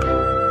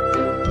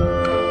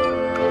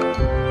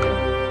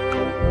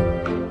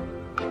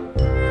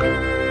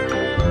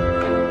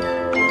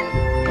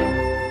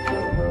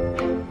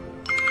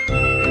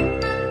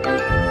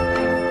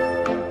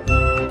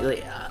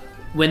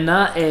 When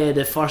that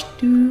the first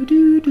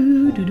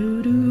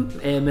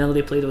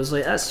melody played, I was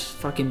like, that's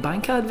fucking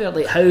bank advert.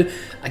 Like how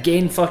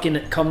again fucking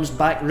it comes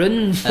back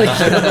round,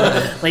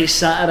 like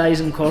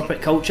satirising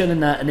corporate culture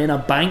and that, and then a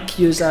bank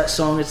use that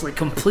song. It's like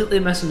completely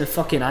missing the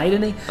fucking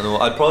irony. I know.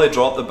 I'd probably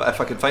drop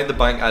if I could find the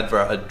bank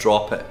advert, I'd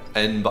drop it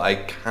in, but I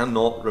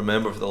cannot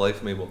remember for the life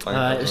of me what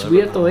bank. It's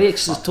weird though.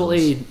 It's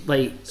totally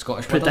like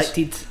Scottish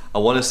predicted. Widows. I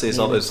want to say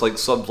something. It's like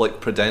some like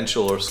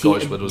Prudential or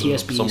Scottish Widows or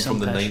TSB, some from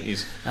the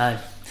 90s.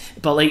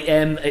 But like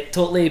it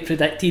totally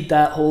predicted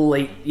that whole,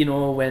 like, you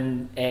know,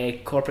 when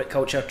corporate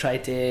culture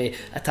tried to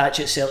attach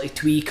itself to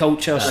twee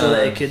culture so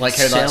that it could like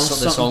how sell that's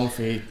the something. song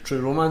for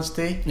True Romance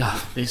Day.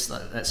 It's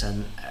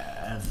in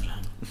everything.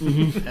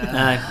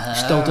 Aye,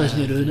 still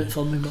doesn't ruin it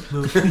for me, but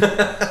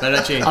But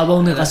Richie, I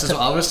will not this is listen.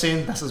 what I was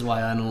saying. This is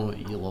why I know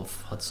you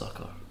love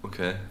Hudsucker.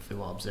 Okay. If you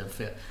will observe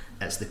it,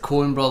 it's the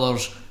Coen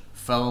Brothers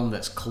film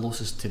that's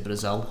closest to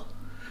Brazil.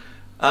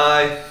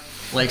 Aye.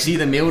 Like, see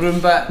the mailroom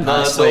bit?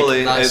 That's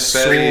totally. Like, that's It's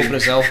so very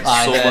Brazil.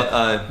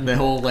 aye. The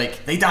whole,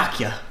 like, they duck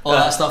you. All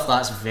that stuff,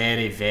 that's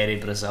very, very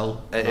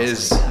Brazil. It That's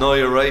is. like, No,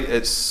 you're right.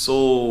 It's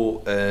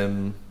so.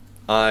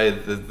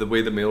 The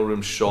way the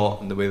mailroom's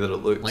shot and the way that it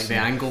looks. like, the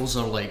angles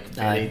are, like,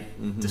 very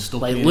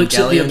dystopian. like looks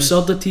at the Gillian.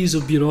 absurdities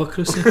of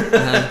bureaucracy.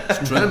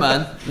 It's true,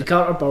 man. The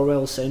Carter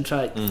Burwell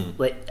soundtrack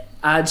like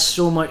adds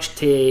so much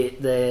to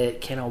the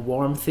kind of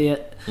warmth of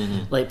it,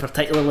 like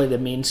particularly the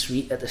main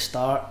suite at the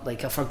start.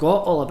 Like I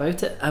forgot all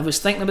about it. I was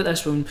thinking about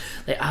this when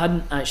I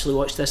hadn't actually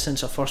watched this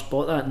since I first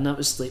bought that, and that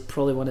was like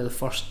probably one of the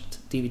first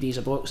DVDs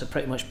I bought because I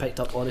pretty much picked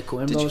up all the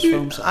Coen Brothers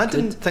films. I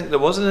didn't think there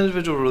was an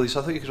individual release.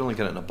 I thought you could only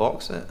get it in a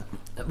box set.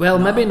 Well,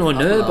 maybe no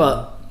now,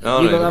 but Oh,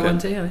 you right, got that okay. one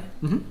too,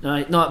 aye?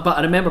 Right, no, but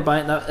I remember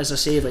buying that, as I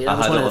say, like that I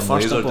was had one it of the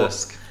on first I bought.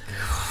 Laserdisc.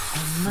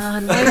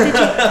 Man,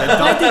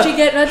 why did you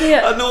get rid of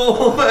it? I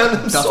know, man.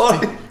 I'm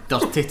sorry.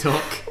 Dirty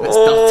talk. It's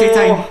dirty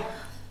time.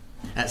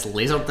 It's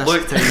Laserdisc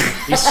Look. time.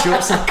 These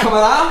shorts are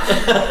coming up.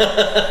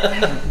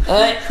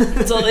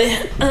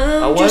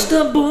 I'm just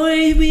a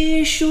boy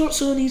with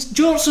jorts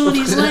on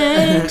his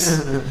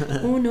legs.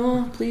 Oh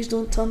no, please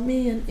don't turn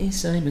me into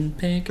Simon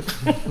Pegg.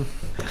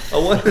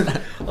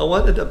 I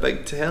wanted a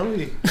big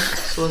telly,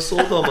 so I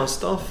sold all my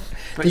stuff.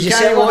 Did you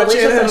can't sell all the watch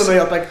anything Laserdiscs? on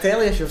your big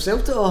telly if you've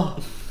sold it all.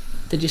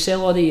 Did you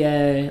sell all the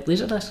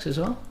Laserdiscs as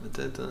well? I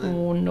did.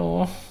 Oh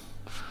no.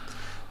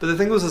 But the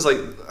thing was, is like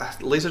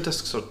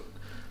Laserdiscs are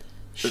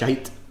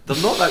Shite.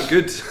 they're not that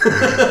good.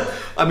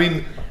 I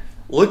mean,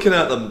 looking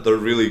at them, they're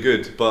really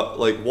good, but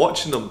like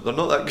watching them, they're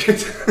not that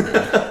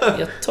good.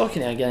 You're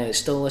talking to a guy that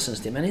still listens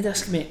to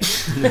Minidisc, mate.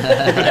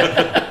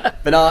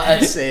 But no,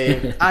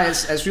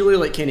 it's really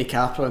like Kenny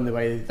Capra in the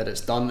way that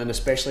it's done, and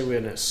especially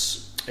when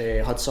it's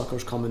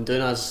Hudsucker's coming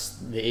down as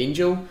the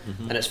angel,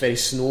 and it's very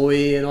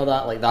snowy and all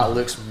that. Like that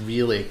looks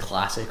really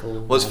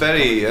classical. Well, it's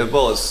very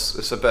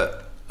it's a bit.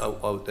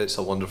 It's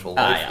a Wonderful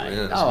Life. Aye.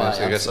 Yeah, Oh, I aye, guess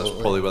that's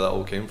absolutely. probably where that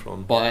all came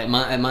from. But it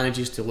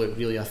manages to look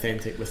really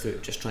authentic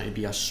without just trying to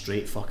be a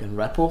straight fucking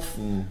rip-off.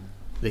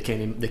 They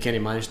kind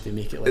of managed to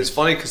make it like. It's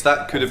funny because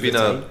that could have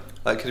of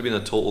the been a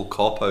total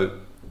cop out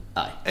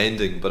Aye.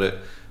 ending, but it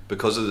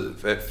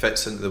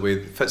fits into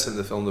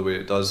the film the way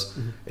it does.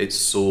 It's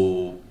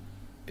so,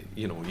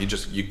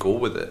 you go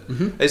with it.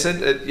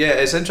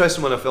 It's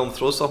interesting when a film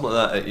throws something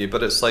like that at you,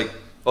 but it's like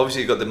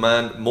obviously you got the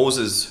man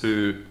Moses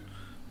who.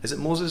 Is it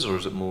Moses or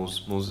is it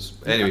Moses?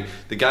 Anyway,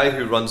 the guy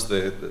who runs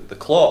the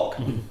clock,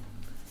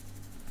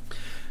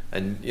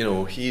 and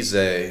he's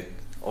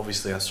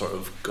obviously a sort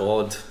of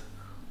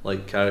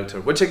god-like character,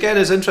 which again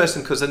is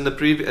interesting because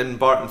in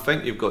Barton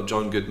Fink you've got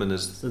John Goodman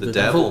as the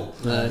devil.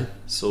 Aye.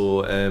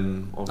 So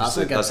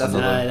obviously that's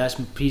another.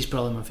 He's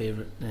probably my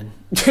favourite then.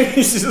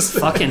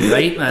 Fucking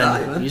right,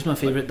 man. He's my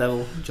favourite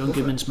devil. John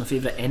Goodman's my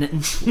favourite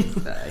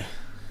anything. Aye.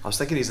 I was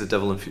thinking he's the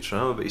devil in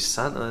Futurama, but he's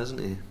Santa, isn't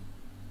he?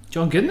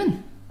 John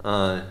Goodman?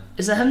 Aye.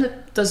 Is it him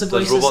that does the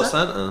voice Does Robot of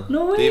Santa?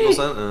 No way. The evil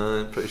Santa,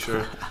 I'm pretty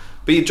sure.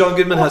 But John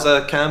Goodman has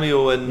a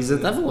cameo in. He's the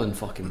devil in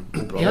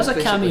fucking. He has a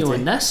cameo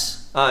in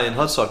this. Aye, in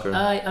Hudsucker.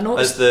 Aye, I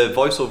noticed. As the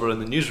voiceover in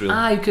the newsreel.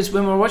 Aye, because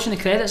when we were watching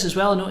the credits as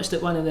well, I noticed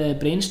that one of the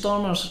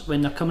brainstormers,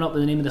 when they're coming up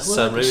with the name of the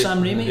Sam Raimi.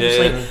 Sam Raimi, Yeah, it's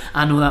yeah. like,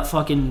 I know that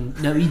fucking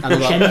Naweed I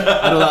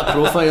know that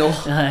profile.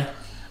 Aye.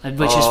 Which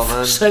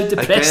man. is so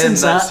depressing. Again,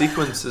 that that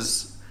sequence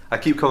is. I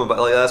keep coming back.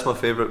 Like that's my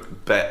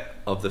favourite bit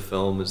of the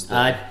film. Is the.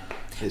 Aye.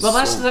 It's Well,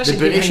 that's so- actually The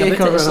booty the thing about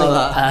shaker it, it's and all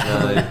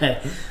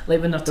like,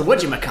 like when they're The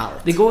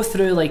whatchamacallit. they go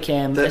through like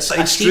That's it's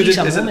a extruded. series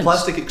of Is it moments.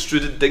 plastic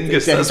extruded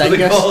dingus? Yeah, That's what they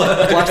dingus. call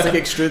it. Plastic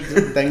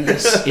extruded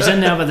dingus. He's in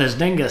there with his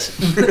dingus.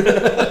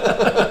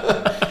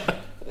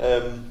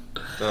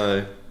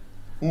 Aye.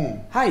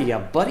 Hiya,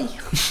 buddy.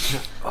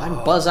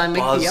 I'm Buzz. I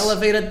make Buzz. the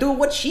elevator do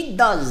what she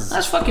does.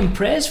 That's fucking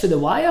Prez for The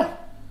Wire.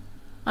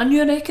 And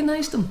you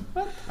recognised him.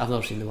 I've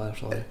never seen The Wire.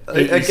 Sorry.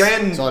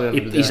 Again, Sorry,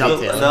 everybody. he's up no,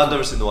 there. I've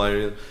never seen The Wire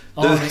either.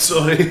 Oh.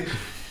 Sorry.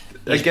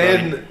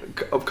 Again,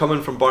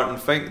 coming from Barton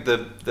Fink,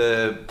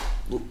 the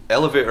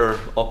elevator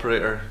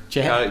operator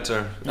Check.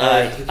 character.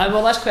 Aye,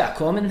 well, that's quite a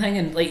common thing,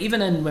 and like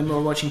even in when we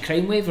were watching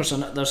Crime Wave, there's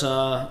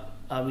a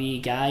wee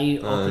guy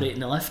operating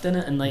the lift in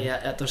it, and like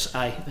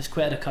it's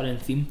quite a recurring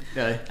theme.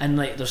 Aye. And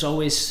like there's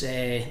always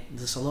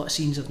there's a lot of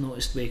scenes I've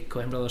noticed with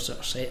Coen Brothers that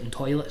are set in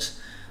toilets,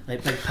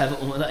 like big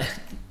pivotal like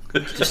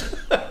that. Just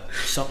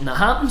something that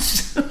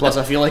happens. Plus,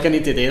 I feel like I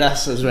need to do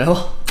this as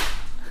well.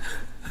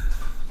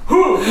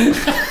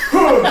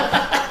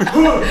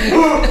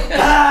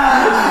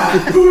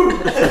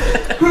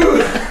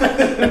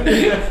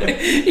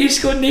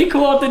 He's got no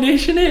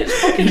coordination. It's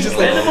fucking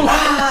incredible.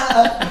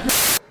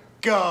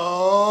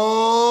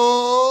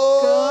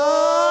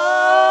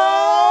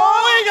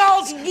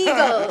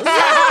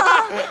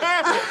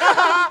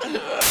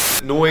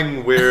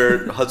 Knowing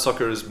where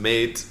Hudsucker is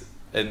made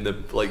in the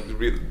like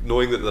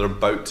knowing that they're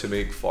about to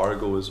make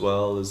Fargo as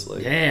well is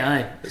like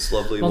it's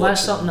lovely. Well,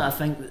 that's something that I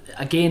think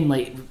again,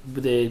 like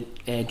with the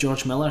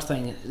George Miller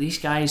thing. These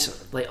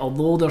guys, like,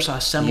 although there's a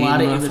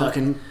similarity with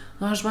fucking.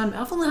 There's one.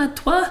 I've only had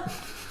twa.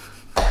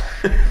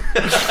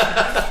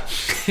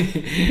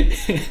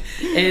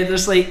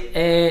 There's like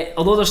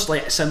although there's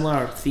like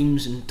similar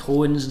themes and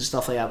tones and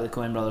stuff like that with the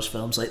Coen Brothers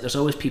films, like there's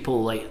always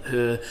people like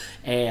who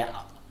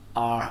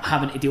are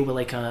having to deal with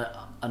like an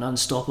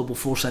unstoppable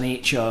force of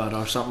nature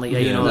or something like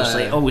that, you know, it's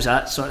like always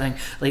that sort of thing.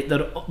 Like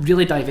they're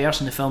really diverse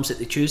in the films that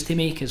they choose to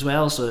make as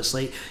well, so it's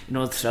like, you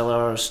know,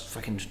 thrillers,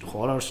 fucking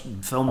horrors,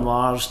 film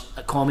noirs,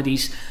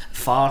 comedies,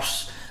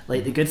 farce.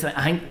 Like the good thing,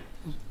 I think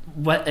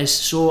what is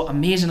so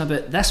amazing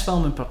about this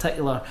film in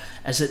particular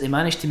is that they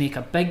managed to make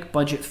a big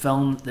budget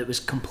film that was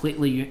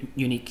completely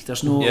unique.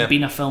 There's no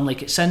been a film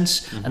like it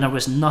since, and there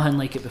was nothing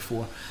like it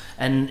before.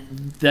 And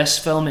this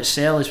film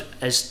itself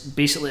is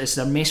basically it's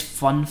their most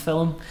fun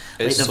film.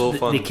 It's like so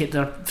fun.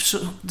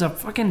 They're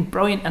fucking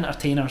brilliant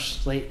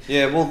entertainers. Like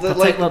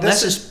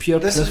this is pure.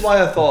 This is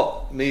why I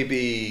thought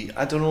maybe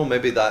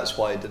that's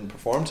why it didn't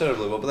perform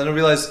terribly well. But then I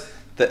realised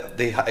that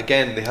they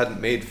hadn't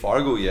made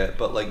Fargo yet.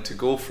 But like to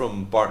go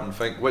from Barton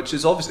Fink, which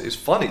is obviously it's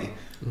funny,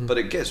 but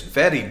it gets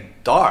very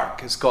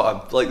dark. It's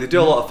got they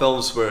do a lot of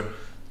films where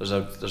there's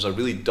a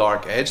really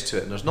dark edge to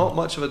it, and there's not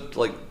much of it.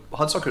 Like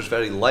Hudsucker's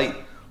very light.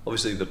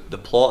 Obviously the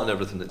plot and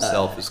everything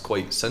itself is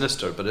quite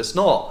sinister, but it's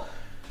not.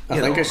 I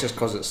think it's just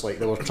because it's like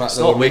they were trying. It's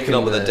not waking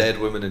up with a dead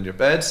woman in your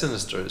bed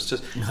sinister. It's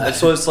just, and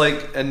so it's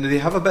like, and they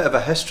have a bit of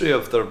a history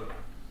of their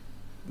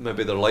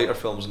lighter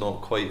films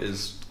not quite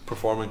as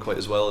performing quite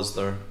as well as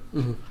their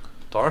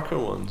darker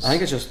ones. I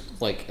think it's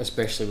just like,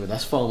 especially with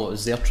this film, it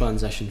was their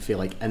transition for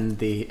like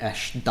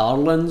indie-ish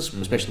darlings,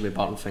 especially with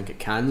Barton Fink at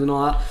Cannes and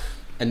all that,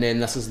 and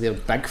then this is their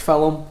big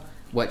film,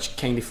 which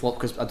kind of flopped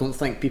because I don't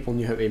think people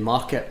knew how to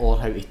market or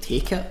how to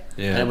take it.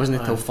 And it wasn't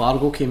until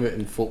Fargo came out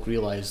and folk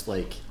realised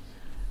like,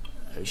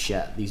 oh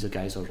shit, these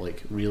guys are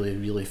like really,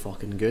 really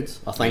fucking good.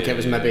 I think it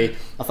was maybe,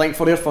 I think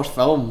for their first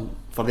film,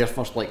 for their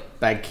first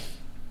like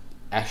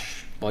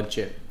big-ish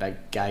budget,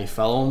 big guy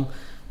film,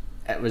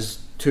 it was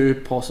too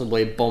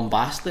possibly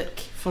bombastic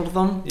for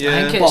them.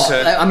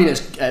 Yeah, I mean,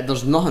 it's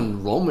there's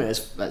nothing wrong with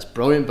it. It's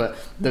brilliant, but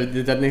they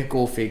didn't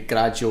go for a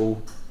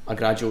gradual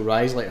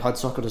rise. Like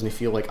Hudsucker doesn't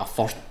feel like a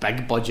first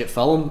big budget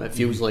film. It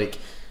feels like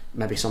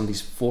maybe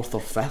somebody's fourth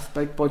or fifth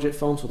big budget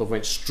film. So they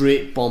went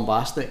straight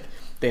bombastic,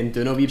 then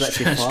doing a wee bit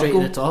straight to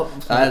the top.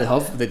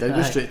 They did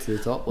go straight to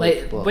the top.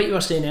 Like what you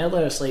were saying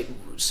earlier, it's like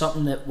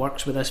something that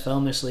works with this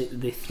film is like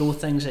they throw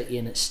things at you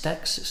and it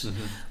sticks. It's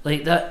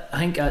like that. I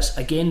think that's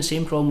again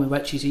same problem with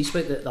Witches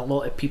Eastwick that a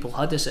lot of people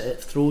had, is that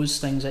it throws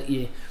things at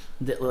you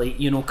that, like,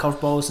 you know,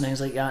 curveballs and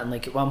things like that, and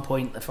like at one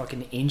point the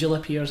fucking angel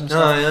appears and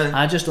stuff.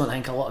 I just don't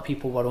think a lot of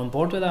people were on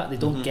board with that. They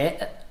don't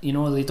get it, you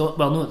know. They don't.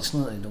 Well, no, it's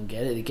not that they don't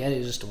get it. They get it.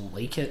 They just don't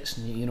like it. It's,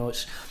 you know,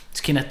 it's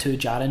kind of too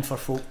jarring for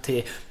folk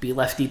to be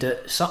lifted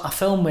at a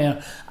film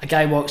where a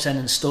guy walks in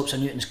and stops a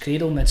Newton's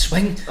cradle mid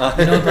swing,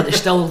 you know, but they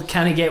still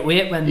can't get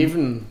weight when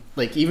even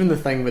the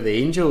thing with the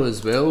angel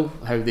as well.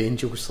 How the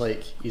angel's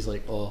like, he's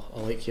like, oh, I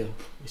like your.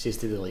 He says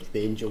to the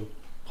angel,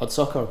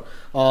 Hudsucker,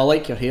 oh, I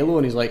like your halo,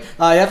 and he's like,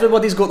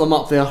 everybody's got them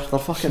up there,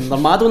 they're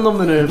mad on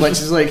them now, which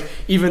is like,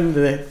 even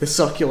the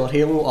circular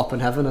halo up in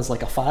heaven is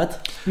like a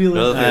fad, really.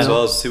 Another thing as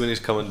well is, see when he's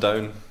coming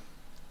down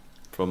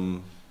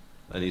from,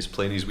 and he's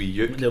playing his wee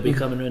uke, they'll be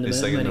coming round the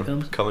mountain when he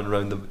comes, coming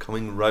round the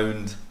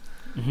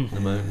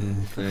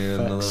mountain.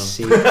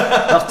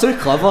 They're too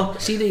clever.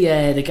 See,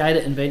 the guy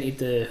that invented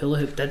the hula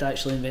hoop did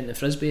actually invent the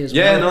frisbee as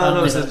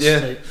well.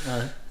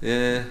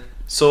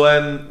 So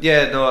a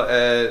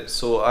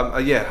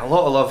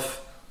lot of love.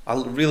 I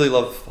really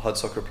love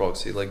Hudsucker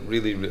Proxy. Like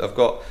really,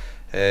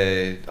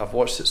 I've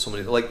watched it so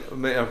many. Like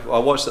I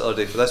watched it the other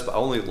day for this, but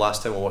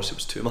last time I watched it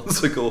was 2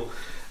 months ago.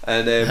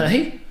 And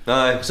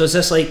so is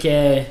this like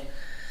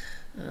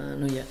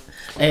no yet?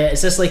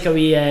 Is this like a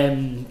wee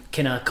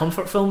kind of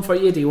comfort film for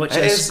you? Do you watch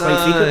this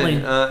quite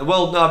frequently?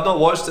 Well, no, I've not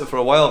watched it for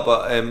a while,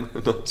 but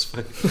no, it's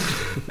fine.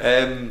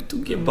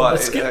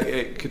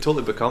 It could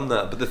totally become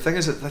that. But the thing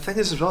is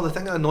as well, the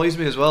thing that annoys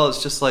me as well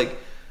is just like,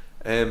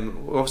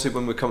 obviously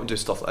when we come to do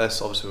stuff like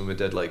this, obviously when we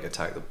did like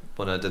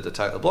when I did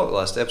Attack the Block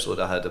last episode,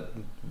 I had a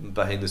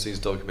behind the scenes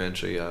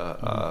documentary,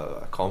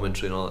 a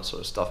commentary and all that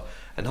sort of stuff.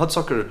 And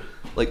Hudsucker,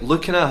 like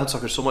looking at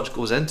Hudsucker, so much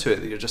goes into it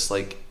that you're just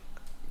like,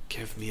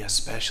 give me a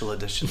special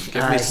edition.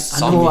 Give me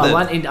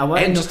something. I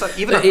want just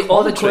even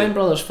all the Coen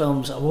Brothers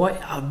films.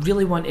 I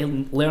really want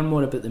to learn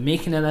more about the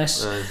making of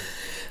this,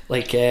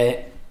 like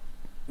the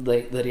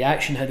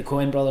reaction, how the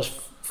Coen Brothers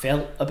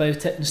felt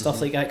about it and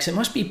stuff like that. Because it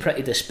must be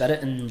pretty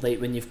dispiriting,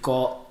 like when you've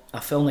got a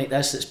film like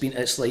this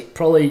it's like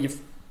probably you've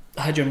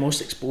had your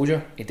most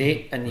exposure to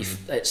date and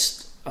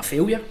it's a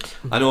failure.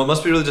 I know, it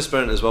must be really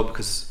dispiriting as well,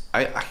 because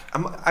I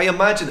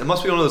imagine it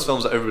must be one of those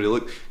films that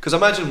everybody because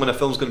imagine when a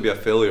film's going to be a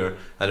failure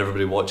and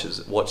everybody watches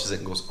it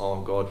and goes,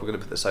 oh god, we're going to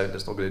put this out and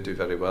it's not going to do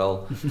very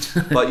well.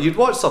 But you'd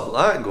watch stuff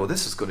like that and go,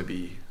 this is going to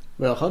be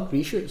Well, it had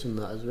reshoots in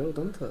that as well,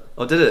 didn't it?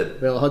 Oh, did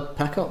it? Well, it had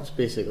pickups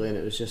basically, and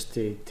it was just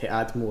to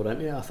add more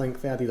into it. I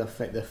think they added the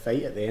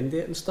fight at the end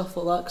of it and stuff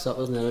like that, because that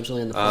wasn't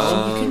originally in the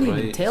film. You couldn't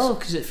even tell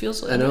because it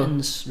feels like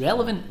everything's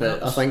relevant.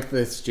 But I think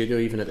the studio,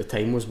 even at the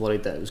time, was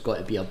worried that it was got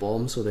to be a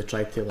bomb, so they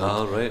tried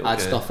to add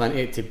stuff into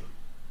it to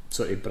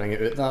sort of bring it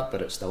out that,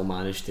 but it still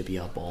managed to be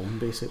a bomb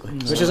basically,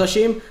 which is a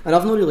shame. And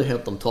I've not really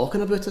heard them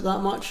talking about it that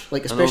much,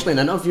 like especially in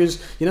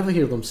interviews. You never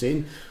hear them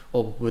saying,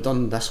 "Oh, we've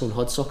done this on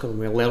Hudsucker and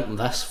we learnt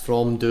this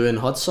from doing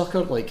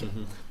Hudsucker." Like,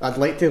 I'd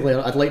like to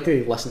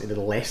listen to the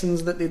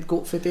lessons that they'd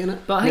got for doing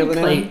it. But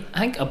I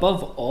think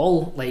above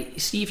all, like,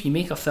 see, if you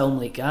make a film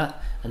like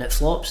that and it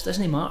flops,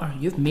 doesn't matter.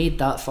 You've made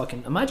that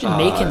fucking. Imagine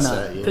making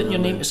that, putting your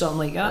name to something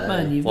like that,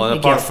 man. You've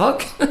made a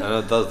fuck. And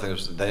the other thing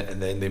was,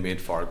 and then they made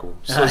Fargo.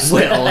 So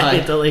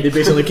they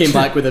basically came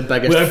back with the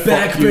biggest. We're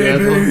back,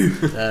 baby.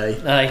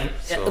 Aye.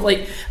 So.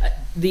 Like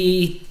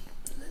the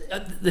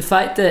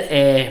fact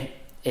that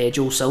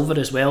Joel Silver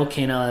as well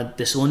kind of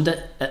disowned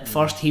it at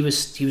first. He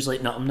was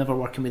like, no, I'm never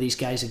working with these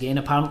guys again.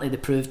 Apparently they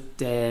proved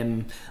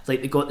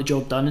like they got the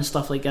job done and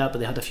stuff like that, but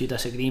they had a few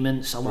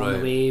disagreements along the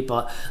way,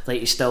 but like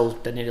he still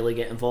didn't really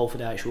get involved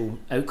with the actual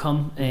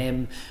outcome.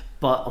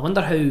 But I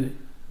wonder how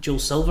Joel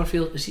Silver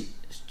feels. Is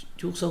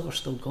Joel Silver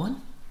still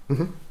gone?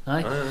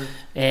 Aye.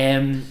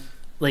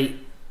 Like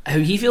how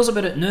he feels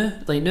about it now.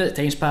 Like, now that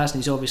time's passed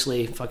and he's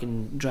obviously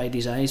fucking dried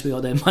his eyes with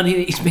all the money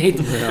that he's made,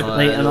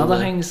 and other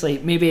things.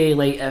 Like, maybe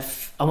like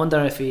I wonder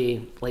if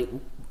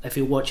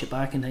he'll watch it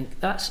back and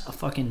think that's a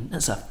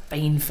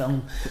fine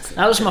film.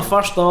 That was my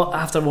first thought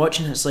after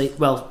watching it. It's like,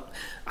 well,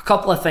 a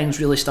couple of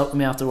things really stuck with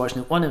me after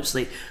watching it. One, it was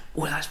like,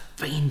 oh, that's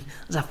fine.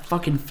 That's a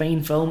fucking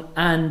fine film.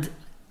 And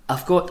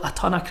I've got a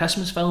ton of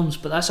Christmas films,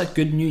 but that's a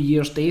good New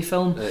Year's Day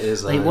film. It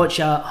is. Like, watch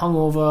that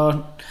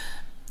hungover,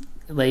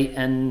 like,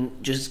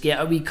 and just get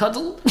a wee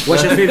cuddle.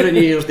 What's your favourite New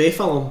Year's Day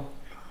film?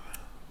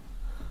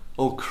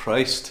 Oh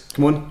Christ!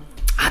 Come on.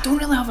 I don't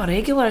really have a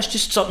regular. It's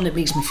just something that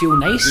makes me feel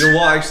nice. You know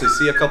what? Actually,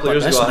 see, a couple of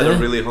years ago, I had a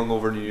really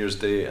hungover New Year's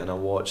Day, and I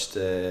watched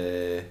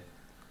Inside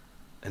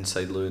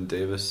Llewyn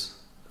Davis.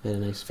 Very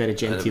nice, very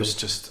genteel. And it was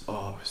just, it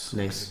was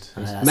nice.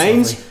 Nice.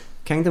 Mine's lovely.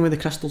 Kingdom of the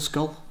Crystal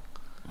Skull.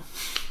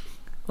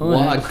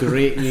 What a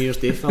great New Year's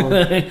Day film.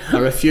 I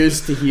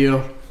refuse to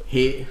hear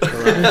hate for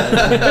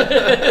that.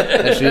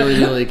 It's really,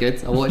 really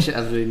good. I watch it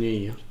every New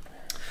Year.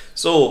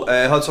 So,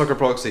 Hudsucker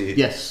Proxy.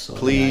 Yes.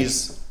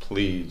 Please.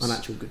 An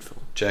actual good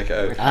film. Check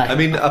it out. I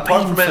mean,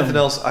 apart from anything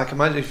else, I can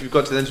imagine if you've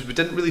got to the end, we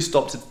didn't really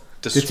stop to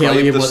describe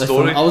the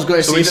story. I was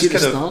going to say at the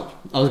start.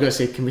 I was going to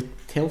say, can we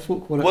tell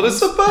folk what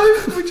it's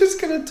about? We just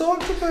kind of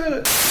talked about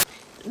it.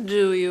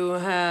 Do you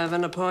have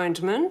an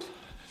appointment?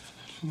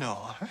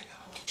 No.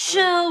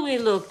 Shall we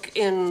look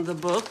in the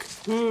book?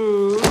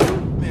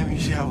 Maybe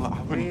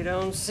shall we? We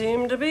don't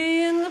seem to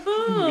be in the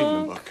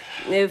book.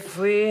 If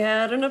we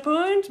had an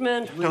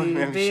appointment,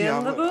 we'd be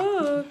in the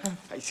book.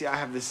 I see. I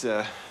have this.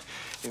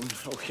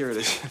 Here it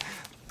is.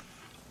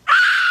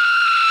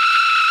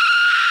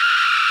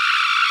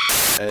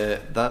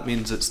 That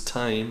means it's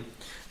time.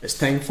 It's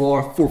time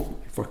for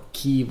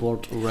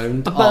keyword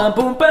round up.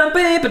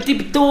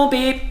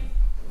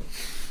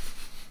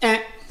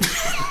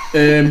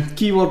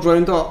 Keyword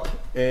round up.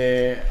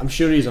 I'm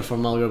sure you are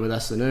familiar with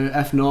this now.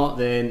 If not,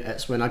 then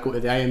it's when I go to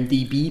the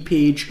IMDb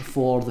page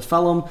for the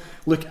film,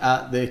 look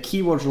at the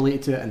keywords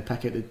related to it, and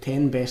pick out the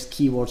 10 best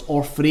keywords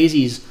or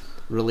phrases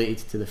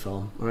related to the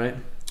film. Alright?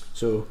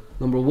 So,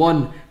 number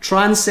 1,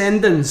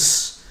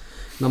 transcendence.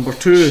 Number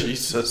 2,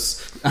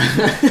 Jesus.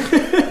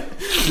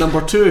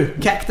 Number 2,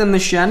 kicked in the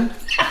shin.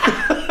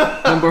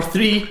 Number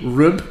 3,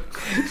 rube.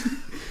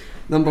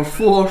 Number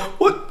 4,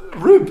 what?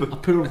 Rube? A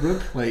poor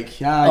rube. Like,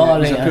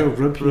 a poor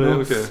rube, you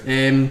know.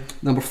 Okay.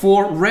 Number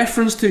 4,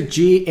 reference to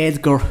J.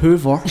 Edgar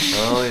Hoover.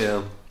 Oh,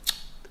 yeah.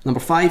 Number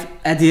 5,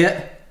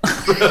 idiot.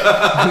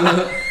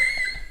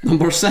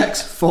 Number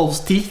 6, false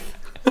teeth.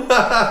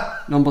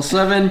 Number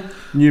 7,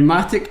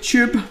 pneumatic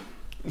tube.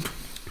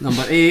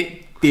 Number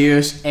 8,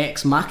 Deus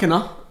Ex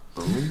Machina.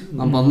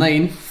 Number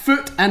 9,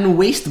 foot in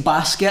waste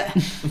basket.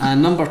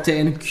 And number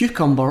 10,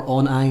 cucumber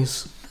on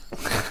eyes.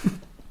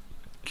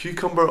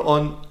 Cucumber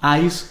on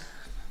eyes.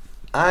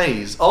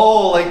 Eyes.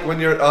 Oh, like when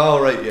you're. Oh,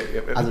 right.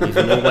 Yeah. I don't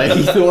even know what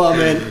you thought I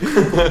meant.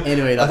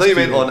 Anyway, that's I thought you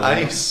meant on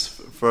ice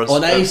first.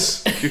 On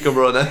ice.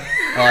 Cucumber on ice.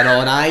 Oh no,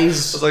 on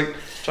eyes. I was like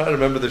trying to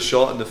remember the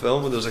shot in the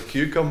film where there's a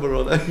cucumber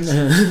on ice.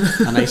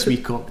 A nice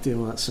wee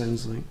cocktail. That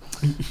sounds like.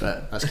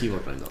 But that's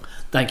keyword round up.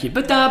 Thank you.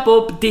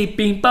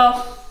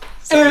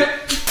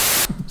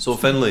 So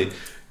Findlay,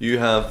 you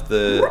have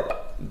the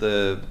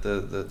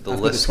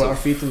list. Twitter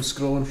feed. I'm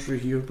scrolling through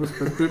here.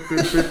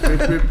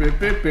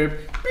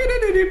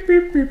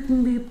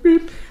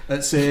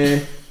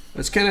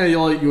 It's kind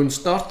of like you on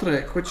Star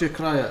Trek. What you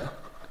cry at?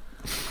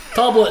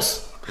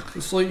 Tablets.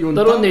 It's like you on.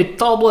 They're on the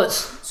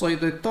tablets. It's like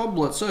the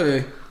tablets,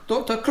 eh?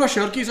 Dr.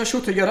 Crusher, gives a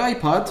shot of your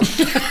iPad.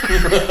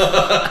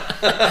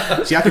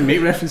 See, I can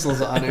make references like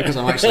that now because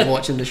I'm actually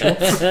watching the show.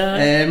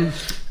 So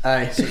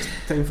it's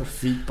time for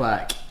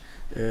feedback.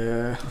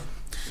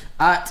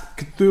 At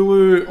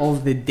Cthulhu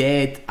of the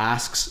Dead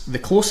asks, the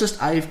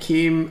closest I've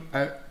came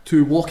out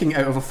to walking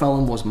out of a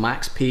film was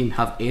Max Payne.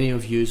 Have any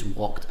of yous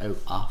walked out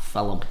a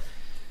film?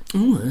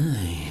 Ooh,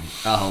 aye.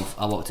 I have.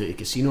 I walked out of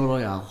Casino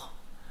Royale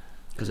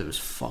because it was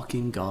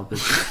fucking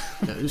garbage.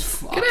 It was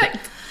fucking...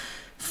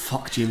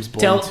 Fuck James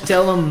Bond.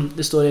 Tell them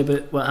the story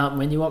about what happened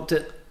when you walked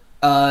it.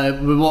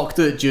 We walked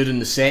out during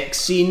the sex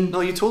scene.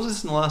 No, you told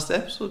us in the last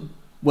episode.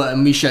 What,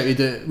 and we shouted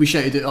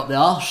it up the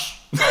arse.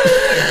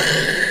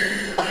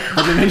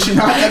 Did we mention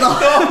that?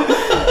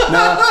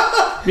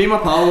 Nah, me and my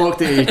pal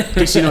walked out of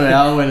Casino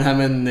Royale when him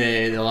and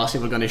the lassie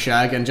were going to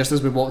shag, and just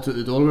as we walked out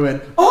the door we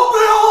went, "Up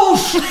the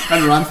arse!"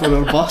 and ran for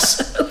our bus.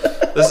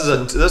 This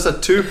is a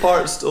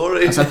two-part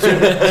story. It's a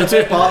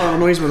two-part. Our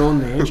noise were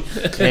on the edge.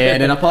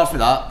 And then apart from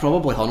that,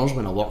 probably Hunters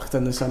when I worked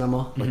in the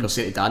cinema. Like I was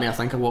saying to Danny, I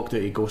think I walked out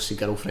to go see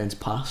Girlfriend's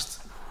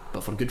Past,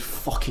 but for good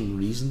fucking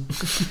reason.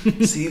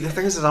 See, the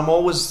thing is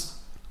that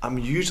I'm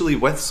usually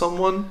with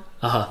someone,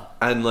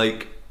 and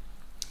like,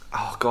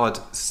 oh god,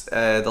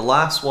 the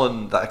last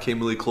one that I came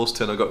really close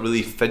to and I got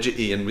really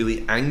fidgety and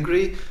really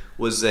angry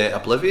was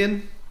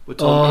Oblivion with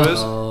Tom Cruise.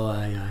 Oh,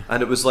 aye.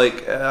 And it was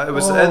like it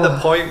was at the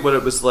point where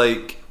it was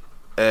like.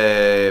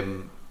 Where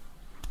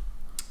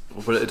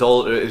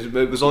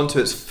it was on to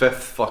its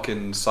fifth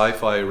fucking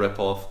sci-fi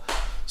rip-off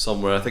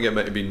somewhere. I think it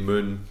might have been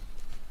Moon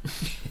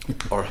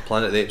or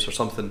Planet of the Apes or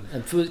something.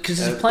 Because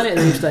it's a Planet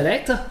of the Apes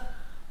director.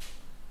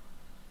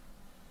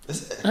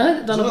 Is it? Is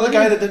it the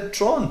guy that did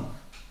Tron?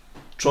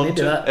 Tron Maybe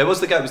 2. that. It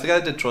was the guy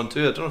that did Tron 2.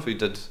 I don't know if he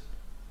did.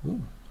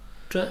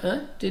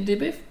 Did they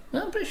both?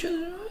 No, I'm pretty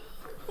sure.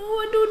 Oh,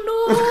 I don't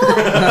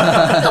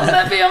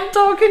know. Maybe I'm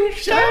talking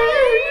shit.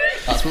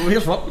 That's what we're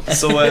here for.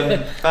 So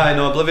I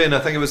know Oblivion. I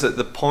think it was at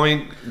the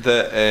point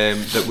that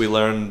that we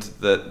learned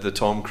that the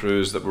Tom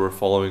Cruise that we were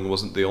following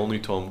wasn't the only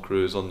Tom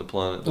Cruise on the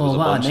planet. There was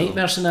what a bunch of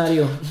nightmare them.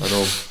 scenario. I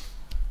know.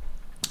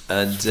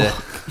 And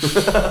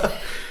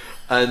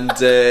and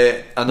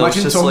I was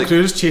Imagine just Tom like,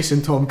 Cruise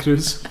chasing Tom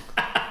Cruise.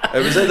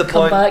 it was at the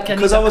Come point back, I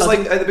because need I a was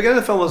cuddle. like at the beginning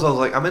of the film I was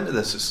like, I'm into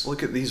this. Just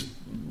look at these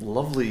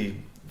lovely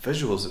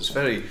visuals. It's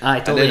very Aye,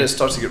 and totally. then it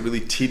starts to get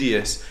really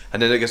tedious,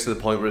 and then it gets to the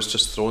point where it's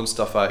just throwing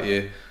stuff at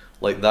you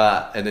like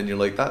that, and then you're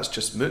like, that's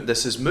just Moon.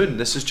 This is Moon.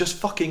 This is just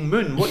fucking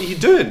Moon. What are you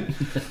doing?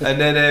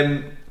 and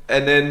then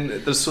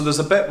there's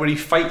a bit where he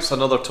fights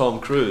another Tom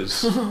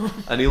Cruise,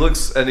 and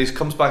he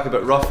comes back a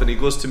bit rough, and he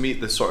goes to meet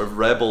the sort of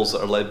rebels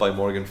that are led by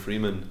Morgan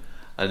Freeman,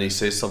 and he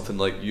says something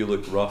like, "You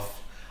look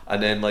rough,"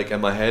 and then like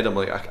in my head I'm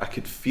like, I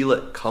could feel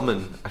it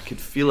coming. I could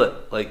feel it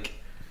like,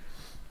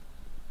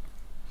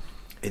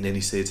 and then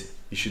he said,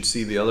 "You should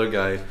see the other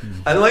guy,"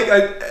 and like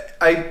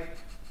I.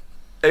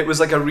 It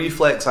was like a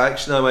reflex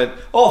action. I went,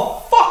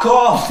 "Oh, fuck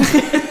off!"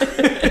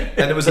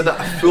 And it was in a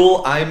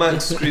full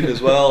IMAX screen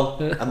as well.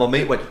 And my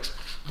mate went,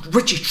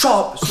 "Richie,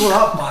 chop! It's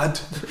not that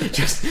bad."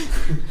 Just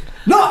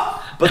no.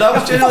 But that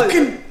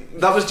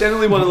was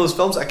generally one of those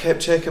films I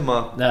kept checking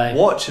my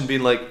watch and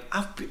being like,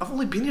 "I've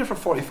only been here for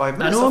 45 I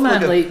minutes." know,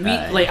 man.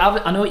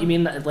 I I know what you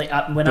mean. Like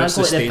when I That's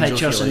got the the stage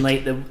pictures of and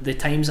you like the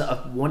times that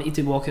I wanted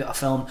to walk out a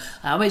film,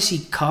 I went to see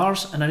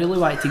Cars, and I really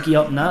wanted to gear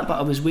up in that. But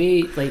I was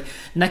way like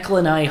Nickel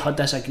and I had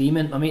this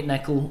agreement. My mate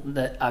Nickel,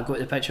 that I got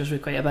the pictures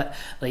with quite a bit.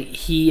 Like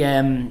he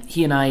and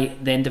I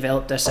then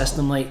developed this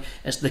system. Like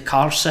it's the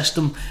Cars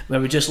system, where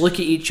we just look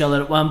at each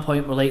other. At one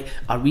point, we're like,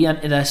 "Are we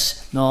into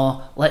this?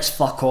 No, let's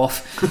fuck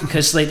off."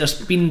 Because like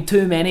there's been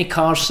too many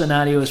Cars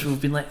scenarios where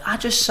we've been like, I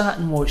just sat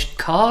and watched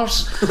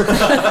Cars.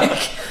 Like,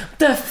 what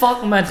the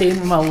fuck am I doing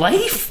with my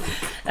life?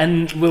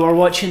 And we were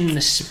watching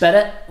The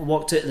Spirit. We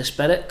walked out of The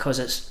Spirit because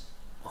it's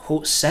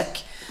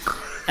sick.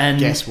 And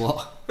guess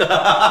what? Is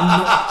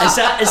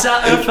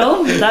that our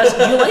film? Do you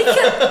like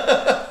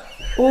it?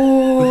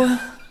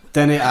 Oh,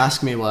 Didn't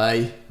ask me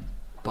why,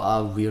 but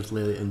I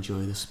weirdly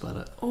enjoy The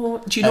Spirit. Oh,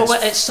 do you know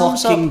what it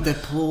sums up? Fucking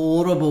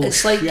deplorable.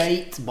 It's like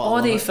shite, but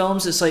all these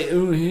films. It's like,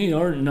 oh, hey,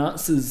 aren't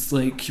Nazis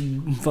like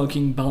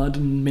fucking bad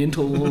and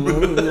mental? I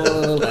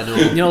know.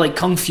 You know, like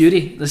Kung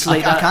Fury. It's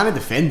like I that. can't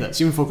defend it.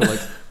 See when folk are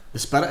like, The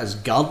Spirit is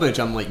garbage.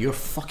 I'm like, you're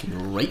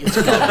fucking right, it's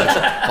garbage.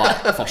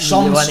 But for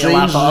some want to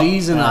lap strange it up.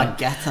 reason, I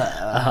get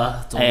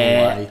it. Don't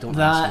know why. Don't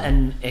that ask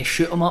me. and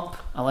Shoot 'em Up.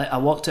 I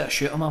walked out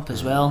Shoot 'em Up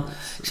as well.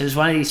 So it's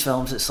one of these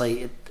films. It's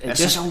like It's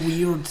just such a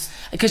weird,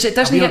 because it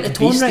doesn't weird get the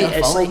tone beast of right. a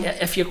It's film.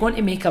 like if you're going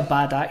to make a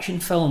bad action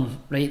film,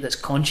 right, that's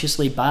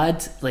consciously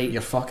bad, like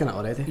you're fucking it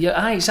already.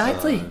 yeah,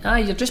 exactly.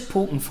 You're just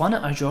poking fun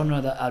at a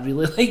genre that I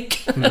really like.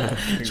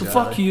 So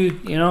fuck you,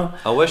 you know.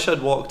 I wish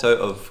I'd walked out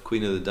of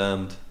Queen of the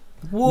Damned.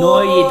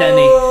 No, you didn't.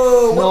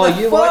 No,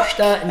 you watched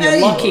that and you're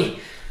lucky.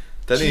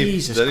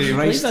 Jesus Believe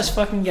Christ. this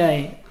fucking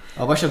guy.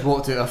 I wish I'd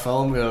walked out of a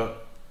film where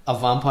a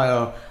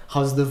vampire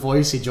has the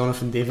voice of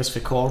Jonathan Davis for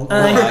Korn.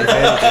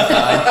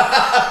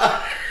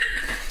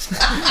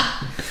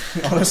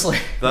 Honestly.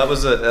 That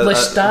was it.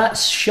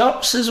 Lestat's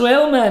shirts as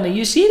well, man. Are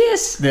you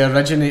serious? The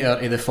originator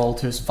of the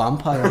Faltus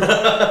vampire.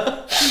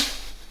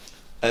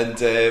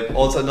 And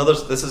also another,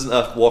 this isn't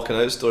a walking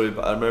out story,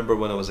 but I remember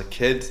when I was a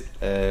kid,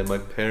 my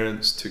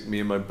parents took me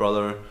and my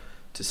brother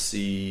to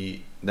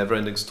see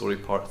Neverending Story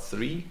Part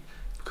 3,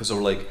 because they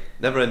were like,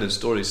 Never-Ending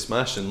Story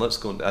smashing, let's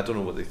go. I don't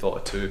know what they thought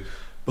of 2,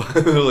 but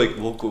they were like,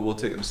 we'll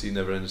take them to see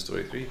Never-Ending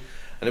Story 3.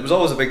 And it was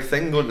always a big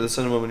thing going to the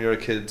cinema when you're a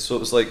kid, so it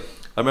was like,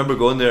 I remember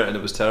going there and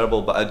it was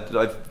terrible, but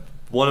I've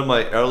one of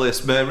my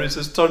earliest memories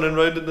is turning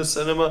around in the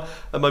cinema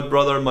and my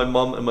brother and my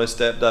mum and my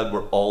stepdad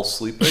were all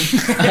sleeping.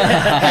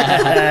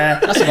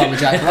 That's a bit of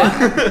Jack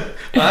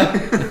Black.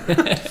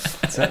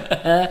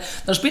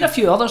 There's been a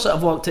few others that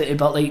I've walked into,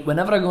 but like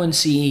whenever I go and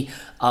see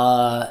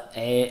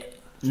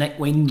Nick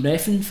Wayne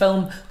Refn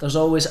film, there's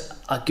always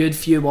a good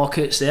few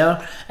walkouts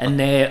there.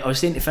 And I was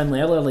saying to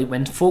Findlay earlier, like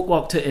when folk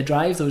walked out to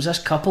drive, there was this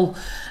couple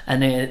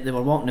and they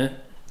were walking out.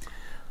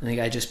 And the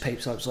guy just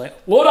pipes up, like,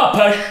 "Load up,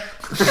 push!"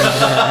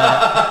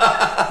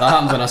 That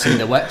happened when I seen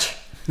The Witch.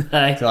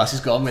 Aye. So I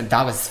just got on and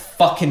that was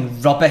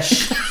fucking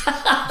rubbish.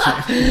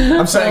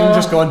 I'm sitting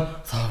just going,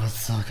 that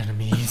was fucking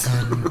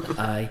amazing.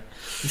 Aye.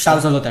 That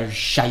was a lot of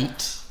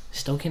shite.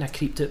 Still kind of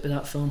creeped out by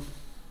that film.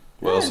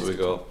 What else have we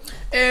got?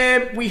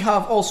 We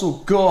have also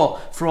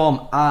got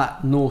from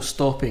No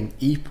Stopping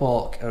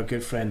Epoch, our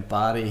good friend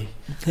Barry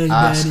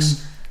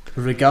asks,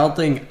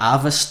 regarding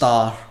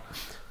Avastar,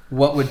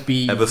 what would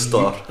be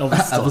Avastar.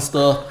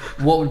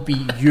 What would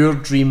be your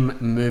dream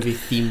movie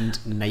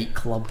themed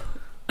nightclub?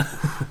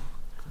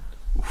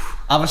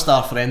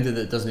 Avastar, for anybody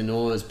that doesn't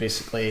know, is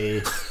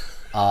basically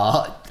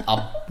a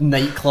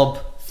nightclub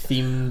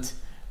themed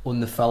on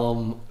the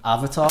film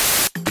Avatar.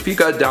 If you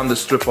go down the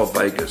strip of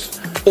Vegas,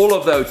 all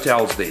of the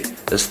hotels there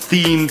is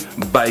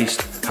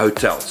theme-based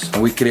hotels.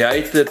 And we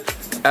created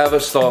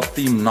Avastar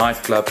themed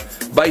nightclub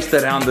based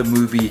around the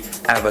movie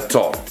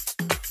Avatar.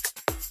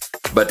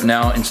 But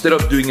now, instead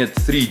of doing it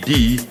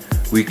 3D,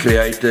 we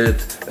created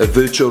a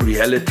virtual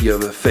reality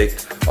of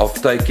effect of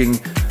taking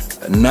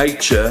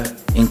nature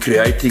and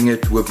creating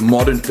it with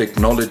modern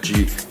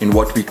technology in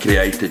what we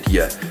created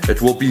here.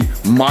 It will be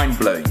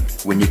mind-blowing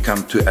when you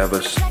come to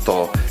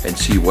Avastar and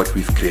see what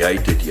we've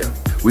created here.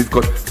 We've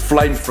got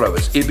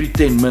flamethrowers. Every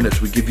 10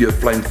 minutes we give you a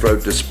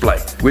flamethrower display.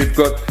 We've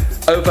got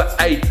over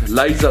 8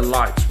 laser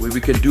lights where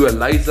we can do a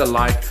laser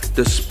light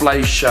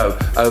display show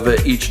over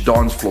each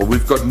dance floor.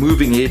 We've got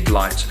moving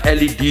headlights,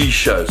 LED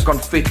shows,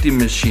 confetti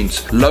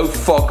machines, low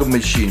fog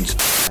machines.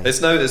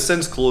 It's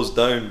since closed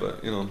down,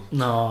 but you know.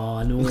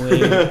 No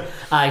way.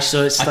 Aye,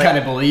 so it's I like,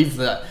 can't believe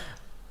that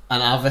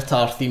an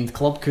Avatar themed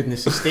club couldn't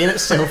sustain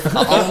itself.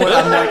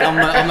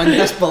 I'm in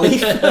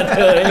disbelief.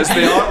 It's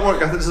the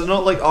artwork. It's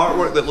not like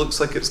artwork that looks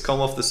like it's come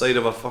off the side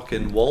of a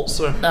fucking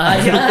waltzer. Aye.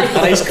 An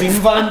ice cream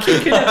van.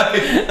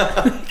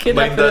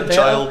 Mind that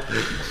child.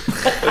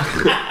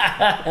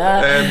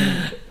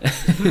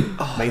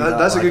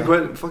 That's a good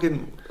question.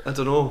 Fucking, I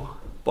don't know.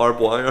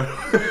 Barbed wire.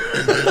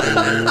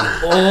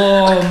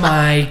 Oh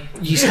my!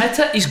 He's hit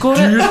it. He's got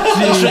it.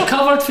 He's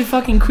recovered for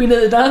fucking Queen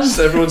of the Dance.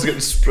 Everyone's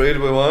getting sprayed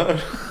with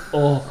wire.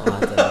 Oh, I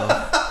don't know.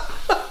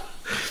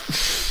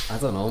 I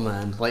don't know,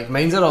 man. Like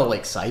mine's are all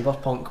like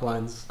cyberpunk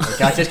ones. Like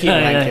I just keep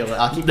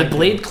thinking, the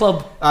Blade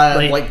Club.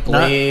 Like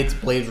Blade,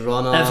 Blade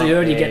Runner. Every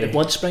hour you get the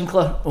blood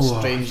sprinkler.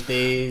 Strange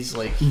Days,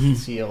 like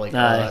see like all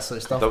that sort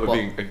of stuff. That would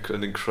be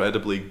an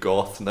incredibly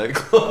goth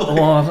nightclub.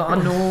 Oh,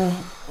 I know.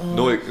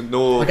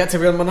 No. I get to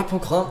wear my nipple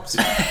clamps.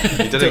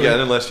 You didn't get in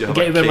unless you have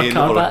a cane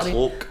or a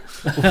cloak.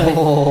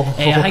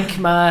 I think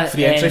my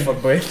free entry for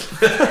both.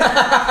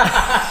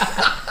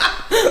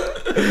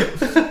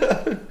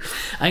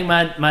 I think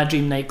my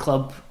dream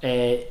nightclub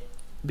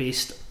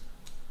based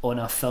on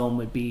a film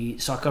would be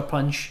Sucker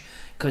Punch,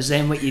 because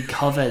then what you'd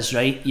have is,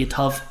 right, you'd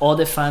have all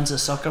the fans of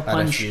Sucker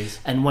Punch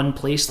in one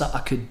place that I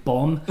could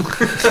bomb.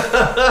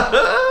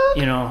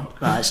 You know,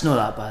 it's not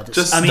that bad.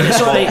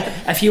 It's alright.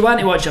 If you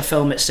want to watch a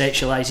film that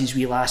sexualises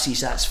wee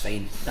lassies, that's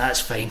fine.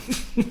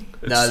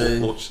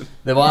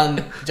 The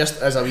one,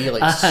 just as a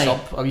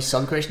wee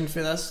sub question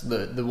for this,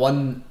 the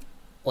one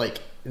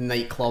like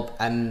nightclub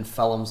in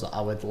films that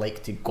I would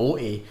like to go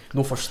to,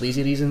 no for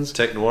sleazy reasons.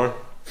 Tech Noir.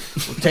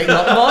 Tech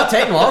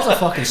Noir's a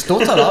fucking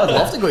stoner. I would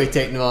love to go to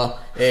Tech Noir.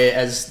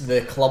 Is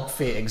the club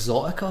for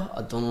Exotica?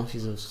 I don't know if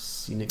you've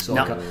seen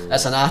Exotica. No.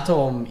 It's an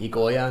Atom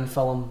Egoyan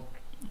film.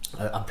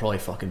 I'm probably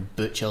fucking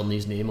butchering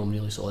his name. I'm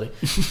really sorry,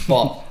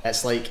 but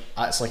it's like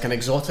an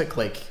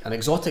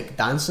exotic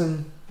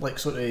dancing like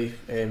sort of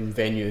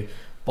venue,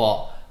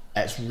 but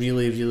it's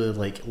really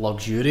like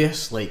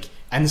luxurious. Like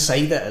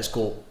inside it's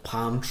got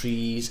palm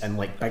trees and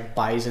like big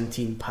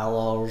Byzantine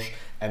pillars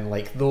and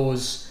like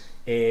those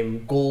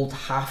gold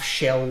half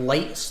shell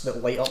lights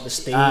that light up the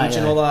stage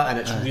and all that, and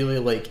it's really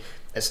like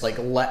it's like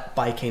lit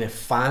by kind of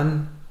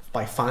fan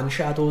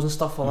shadows and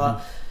stuff like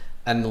that.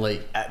 And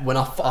like when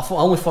I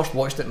only first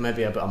watched it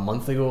maybe about a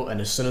month ago,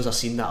 and as soon as I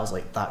seen that I was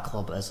like, that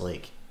club is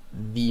like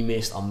the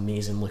most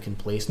amazing looking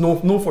place. No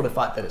for the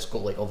fact that it's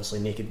got like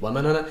obviously naked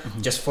women in it,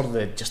 just for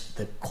the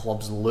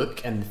club's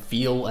look and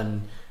feel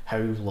and how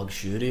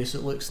luxurious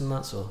it looks and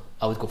that. So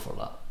I would go for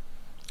that.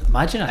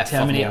 Imagine a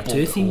Terminator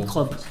 2 themed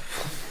club.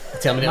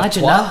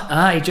 Imagine that.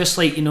 Aye, just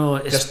like, you know,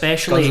 just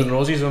especially Guns N'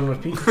 Roses on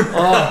repeat.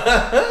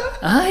 Oh,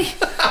 aye.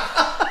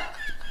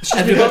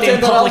 Everybody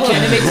in Public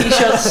Enemy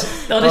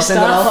t-shirts. All the I'll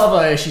staff.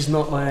 have a she's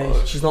not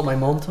my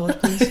mom toy,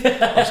 please.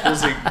 I was going to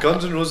say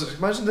Guns N' Roses.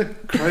 Imagine the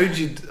crowd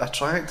you'd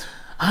attract.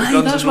 Aye,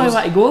 Guns that's N' why I Roses.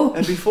 want to go.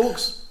 It'd be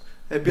folks.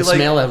 It'd be The like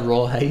smell of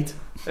rawhide.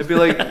 It'd be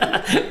like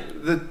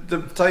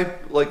the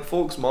type like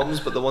folks' mums,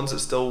 but the ones that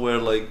still wear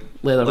like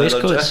Leather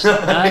waistcoats.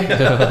 jackets.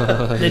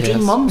 Aye. The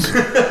dream mums.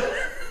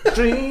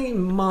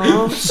 Dream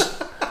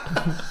moms.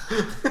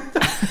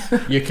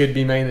 You could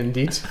be mine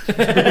indeed.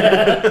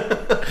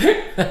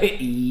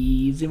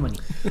 Easy money.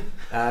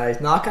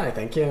 No, I can't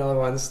think of any other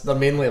ones. They're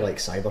mainly like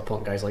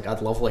cyberpunk guys. Like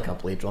I'd love like a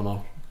Blade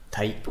Runner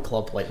type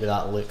club, like with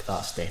that look, that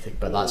aesthetic.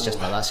 But that's just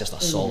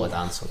a solid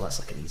answer. That's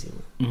like an easy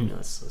one. You know,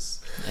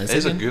 it's It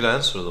is a good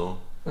answer though.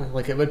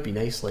 like it would be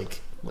nice,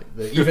 like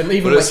even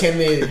But like can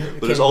they?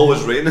 But it's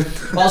always raining.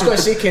 Well, I was going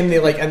to say, can they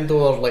like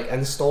indoor like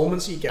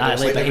installments you get? Aye,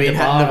 It's like like the behind rain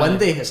the hitting the bar,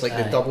 window. It's like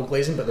aye. the double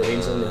glazing, but the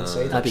rain's on the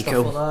inside. That'd be stuff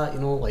cool. Like that, you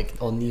know, like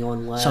on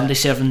neon light. Somebody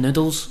serving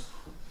noodles.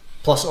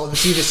 Plus,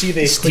 see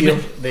they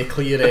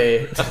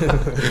clear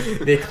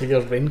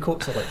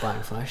raincoats are like back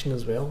in fashion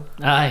as well.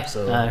 Aye.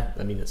 So aye.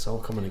 I mean, it's all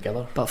coming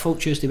together. But folk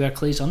choose to wear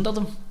clays under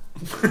them.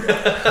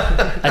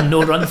 And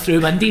no run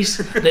through Wendy's.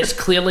 That's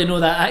clearly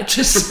no that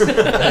actress.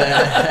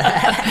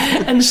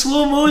 And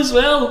slow-mo as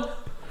well.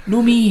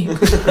 No me.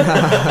 It's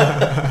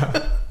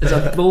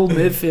a bold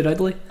move for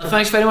Ridley.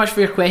 Thanks very much for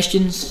your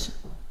questions.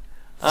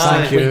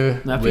 Thank you.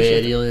 I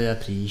appreciate We really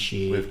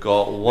appreciate. We've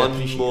got one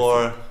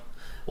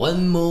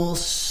more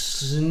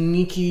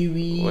sneaky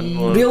wee. One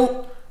more.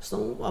 Real.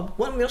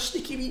 One more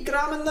sneaky wee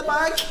gram in the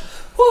bag.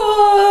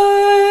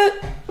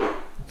 What?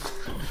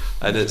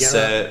 and it's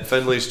Yeah.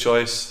 Findlay's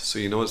choice, so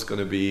you know it's going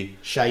to be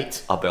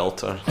Shite. a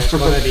belter. It's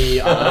going to be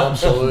an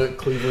absolute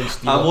Cleveland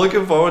steamer. I'm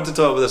looking forward to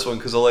talk about this one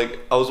because I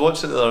was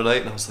watching it the other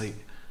night and I was like,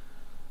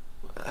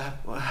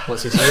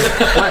 What's he saying?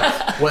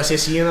 What's he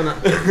saying in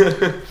it?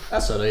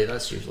 That's alright,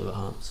 that's usually what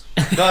happens.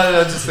 no,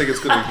 I just think it's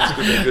going to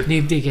be good.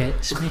 Nobody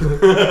gets me.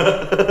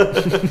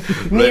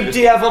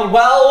 Nobody ever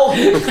will!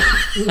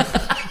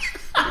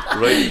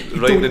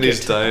 Writing in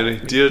his diary,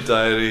 dear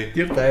diary,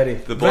 Dear diary.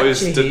 the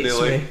boys Richie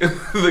didn't hates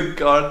like the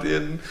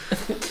Guardian.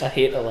 I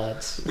hate the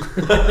lads.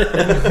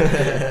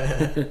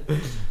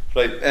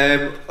 Right,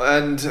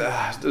 and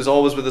as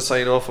always with the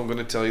sign off, I'm going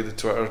to tell you the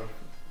Twitter,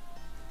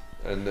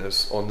 and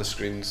it's on the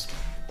screens.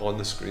 On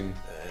the screen.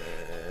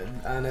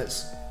 And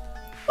it's.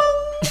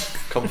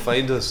 Come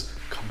find us.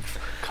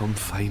 Come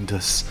find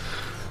us.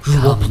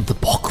 Who opened the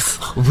box?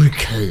 We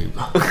came.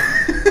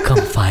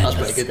 Come find That's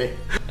us. pretty good,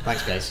 eh?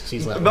 Thanks, guys. See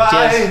you later.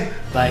 Bye. Cheers.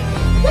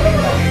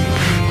 Bye.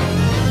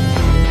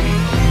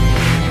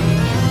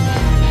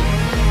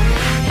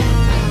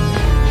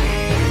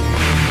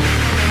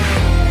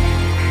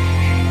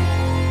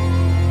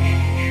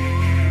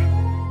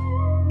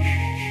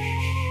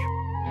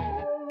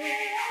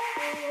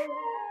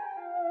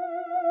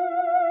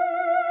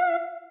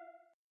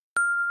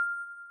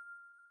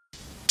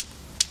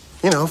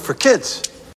 You know, for kids.